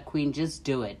a drag queen, just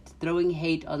do it. Throwing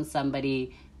hate on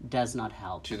somebody does not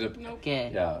help. To the Okay.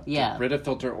 to Brita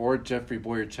Filter or Jeffrey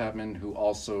Boyer Chapman, who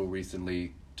also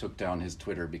recently took down his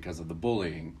Twitter because of the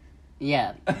bullying.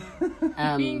 Yeah.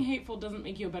 Being hateful doesn't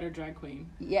make you a better drag queen.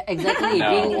 Yeah, exactly.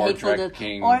 No, Being or hateful drag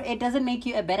king. or it doesn't make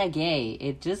you a better gay.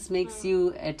 It just makes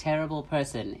you a terrible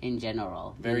person in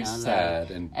general. you Very know, sad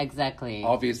like- and exactly.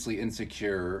 obviously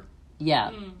insecure.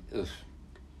 Yeah. Ugh.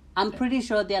 I'm pretty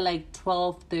sure they're like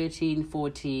 12, 13,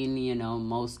 14, you know,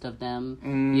 most of them,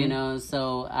 you know,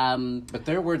 so, But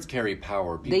their words carry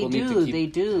power. People need to they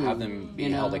do, have them be you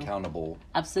know. held accountable.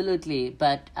 Absolutely.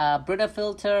 But Brita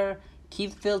Filter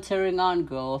keep filtering on,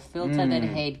 girl. Filter that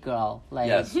hate, girl. Like,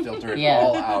 Yes, filter it Yeah.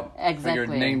 all out for your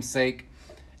Exactly. namesake.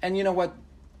 And you know what?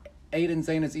 Aiden and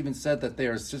Zayn has even said that they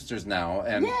are sisters now,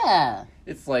 and yeah.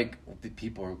 it's like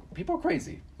people are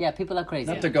crazy. Yeah, people are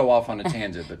crazy. Not to go off on a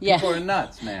tangent, but Yeah. people are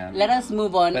nuts, man. Let us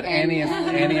move on. But Annie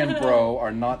and Bro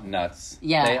are not nuts.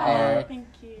 Yeah, they are. Thank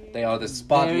you. They are the very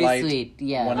spotlight. sweet.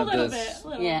 Yeah. One A of little the bit. A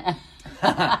little. Yeah.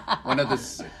 one of the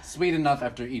sweet enough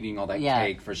after eating all that Yeah.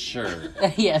 cake for sure.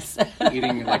 Yes.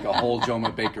 Eating like a whole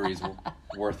Joma Bakery's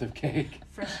worth of cake.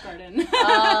 Fresh Garden.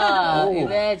 Oh, Ooh.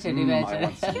 imagine, I imagine.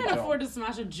 want some Can't Joma. afford to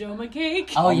smash a Joma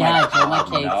cake. Oh, Oh yeah, my Joma God,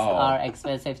 cakes no. are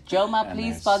expensive. Joma, And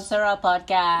please they're sponsor our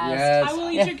podcast. Yes. I will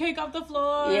eat your cake off the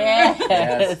floor. Yes.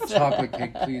 Yes, chocolate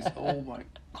cake, please. Oh my god.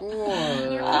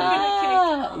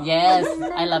 Ah, yes,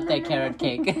 I love that carrot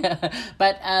cake.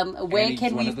 But where Annie's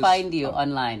can one we of the- find you oh.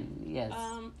 online? Yes.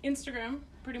 Instagram.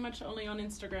 Pretty much only on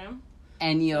Instagram.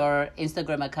 And your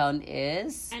Instagram account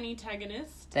is?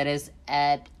 Antagonist. That is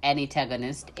at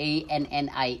Anitagonist.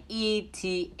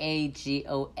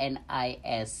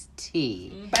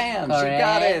 ANNIETAGONIST. Bam, Correct? she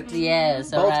got it.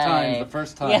 Yes, Both alright. times, the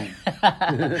first time.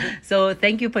 Yeah. So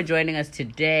thank you for joining us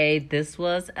today. This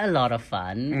was a lot of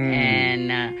fun.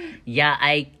 And yeah,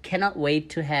 I cannot wait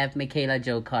to have Michaela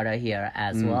Jo Carter here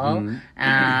as well.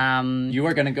 You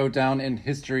are going to go down in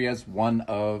history as one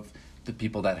of the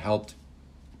people that helped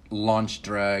launch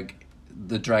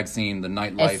the drag scene, the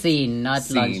nightlife A scene, not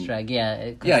scene. lunch drag.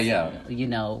 Yeah. 'cause, Yeah. You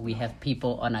know, we have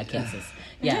people on our cases.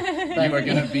 Yeah. You are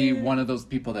going to be one of those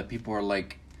people that people are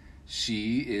like,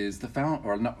 she is the founder,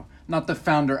 or not the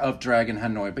founder of Drag in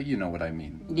Hanoi, but you know what I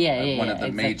mean. Yeah, One of the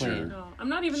exactly. major. No, I'm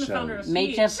not even the founder of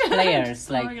Major Speech. players, Just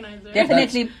an like organizer.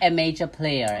 definitely a major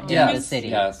player in the Yes, city.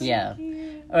 yes. Yeah.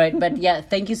 All right, but yeah,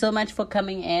 thank you so much for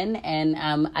coming in, and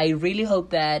I really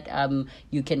hope that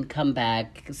you can come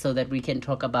back so that we can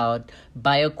talk about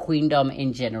bio queendom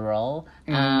in general.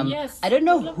 Yes, I don't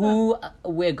know I love who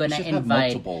we're gonna should have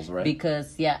invite multiples, right?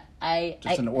 because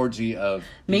Just an orgy of.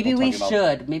 maybe people we talking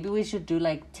about- should do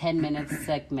like 10-minute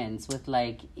segments with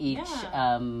like each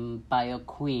Yeah. bio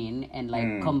queen and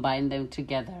like combine them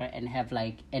together and have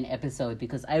like an episode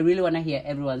because I really want to hear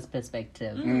everyone's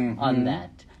perspective on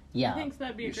that. Yeah. I think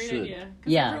that'd be a You great should. idea.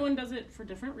 Because Yeah. everyone does it for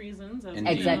different reasons. As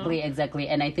Indeed. Exactly.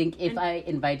 And I think if I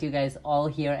invite you guys all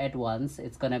here at once,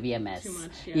 it's gonna be a mess. Too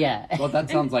much, Yeah. Well, that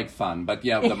sounds like fun, but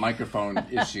yeah, the microphone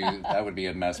issue, that would be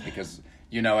a mess because,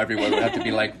 everyone would have to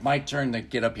be like, my turn to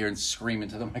get up here and scream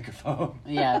into the microphone.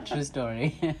 Yeah, true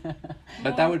story.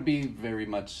 But that would be very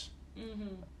much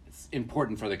it's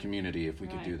important for the community if we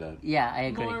could do that. Yeah, I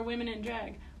agree. More women in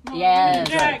drag. More Yes.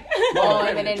 women in drag. More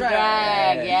women in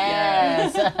drag, Drag.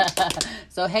 yes.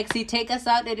 So Hexy, take us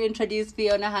out and introduce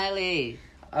Fiona Hiley.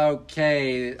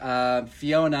 Okay,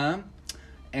 Fiona,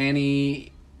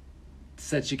 Annie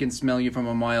said she can smell you from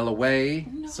a mile away,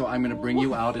 so I'm going to bring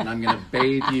you out and I'm going to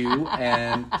bathe you,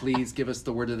 and please give us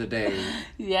the word of the day.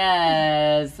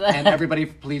 Yes. And everybody,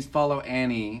 please follow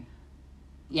Annie.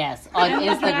 Yes, on And the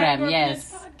Drag Instagram,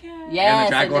 yes. Orphanage Podcast. Yes,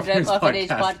 Drag and the Drag Orphanage Orphanage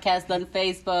podcast. podcast on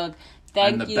Facebook. I'm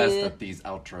Thank the you. best at these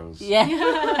outros. Yeah.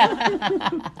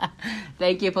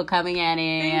 Thank you for coming,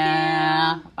 Annie.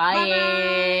 Thank you.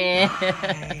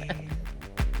 Bye.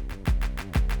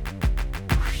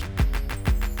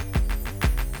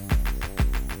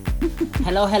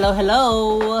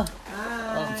 Hello.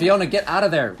 Fiona, get out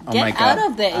of there. Oh Get my God.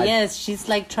 out of there. Yes, she's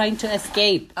like trying to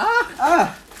escape.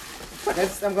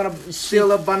 I'm gonna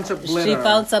steal a bunch of glitter. She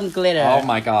found some glitter. Oh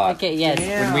my God. Okay, yes.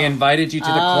 Yeah. When we invited you to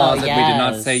the closet, we did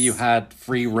not yes. say you had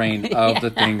free reign of the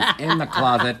things in the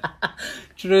closet.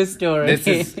 True story. This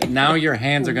is now your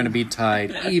hands are going to be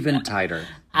tied even tighter.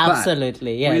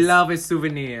 Absolutely, yes. We love a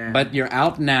souvenir. But you're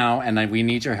out now, and we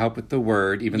need your help with the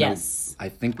word, even Yes. though I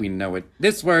think we know it.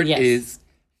 This word Yes. is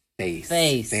face.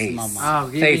 Face, mama.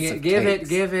 Oh, Face of give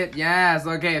cakes. it. Yes,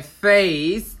 okay.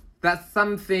 Face. That's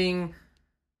something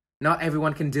not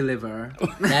everyone can deliver.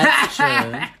 That's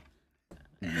true.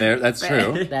 That's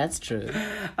true. That's true.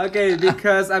 Okay,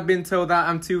 because I've been told that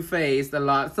I'm two-faced a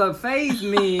lot. So face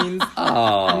means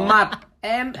Oh. mat.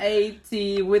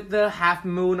 M-A-T with the half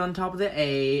moon on top of the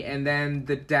A and then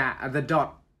the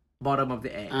dot bottom of the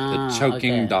A. The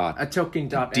choking okay. dot. A choking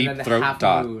dot Deep and then throat the half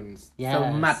dot. moons. Yes.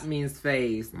 So mat means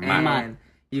face. Mat. And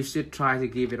you should try to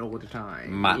give it all the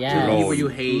time. Mat Yes. lone. People you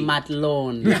hate.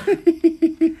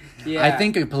 Matlone. Yeah. I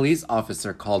think a police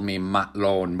officer called me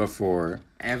matlone before.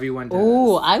 everyone does.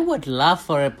 Oh, I would love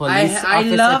for a police I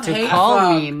officer love to hate call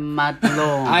fuck. me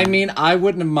Matlone. I mean, I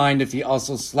wouldn't have minded if he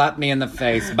also slapped me in the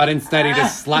face, but instead he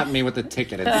just slapped me with a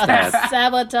ticket instead.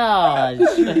 Sabotage.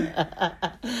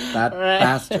 That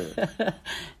bastard.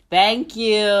 Thank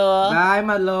you. Bye,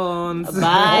 Malones.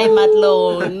 Bye,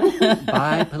 Matlone.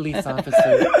 Bye, police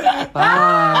officer.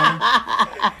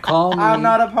 Bye. Call me. I'm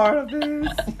not a part of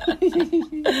this.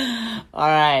 All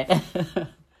right.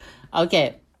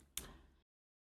 Okay.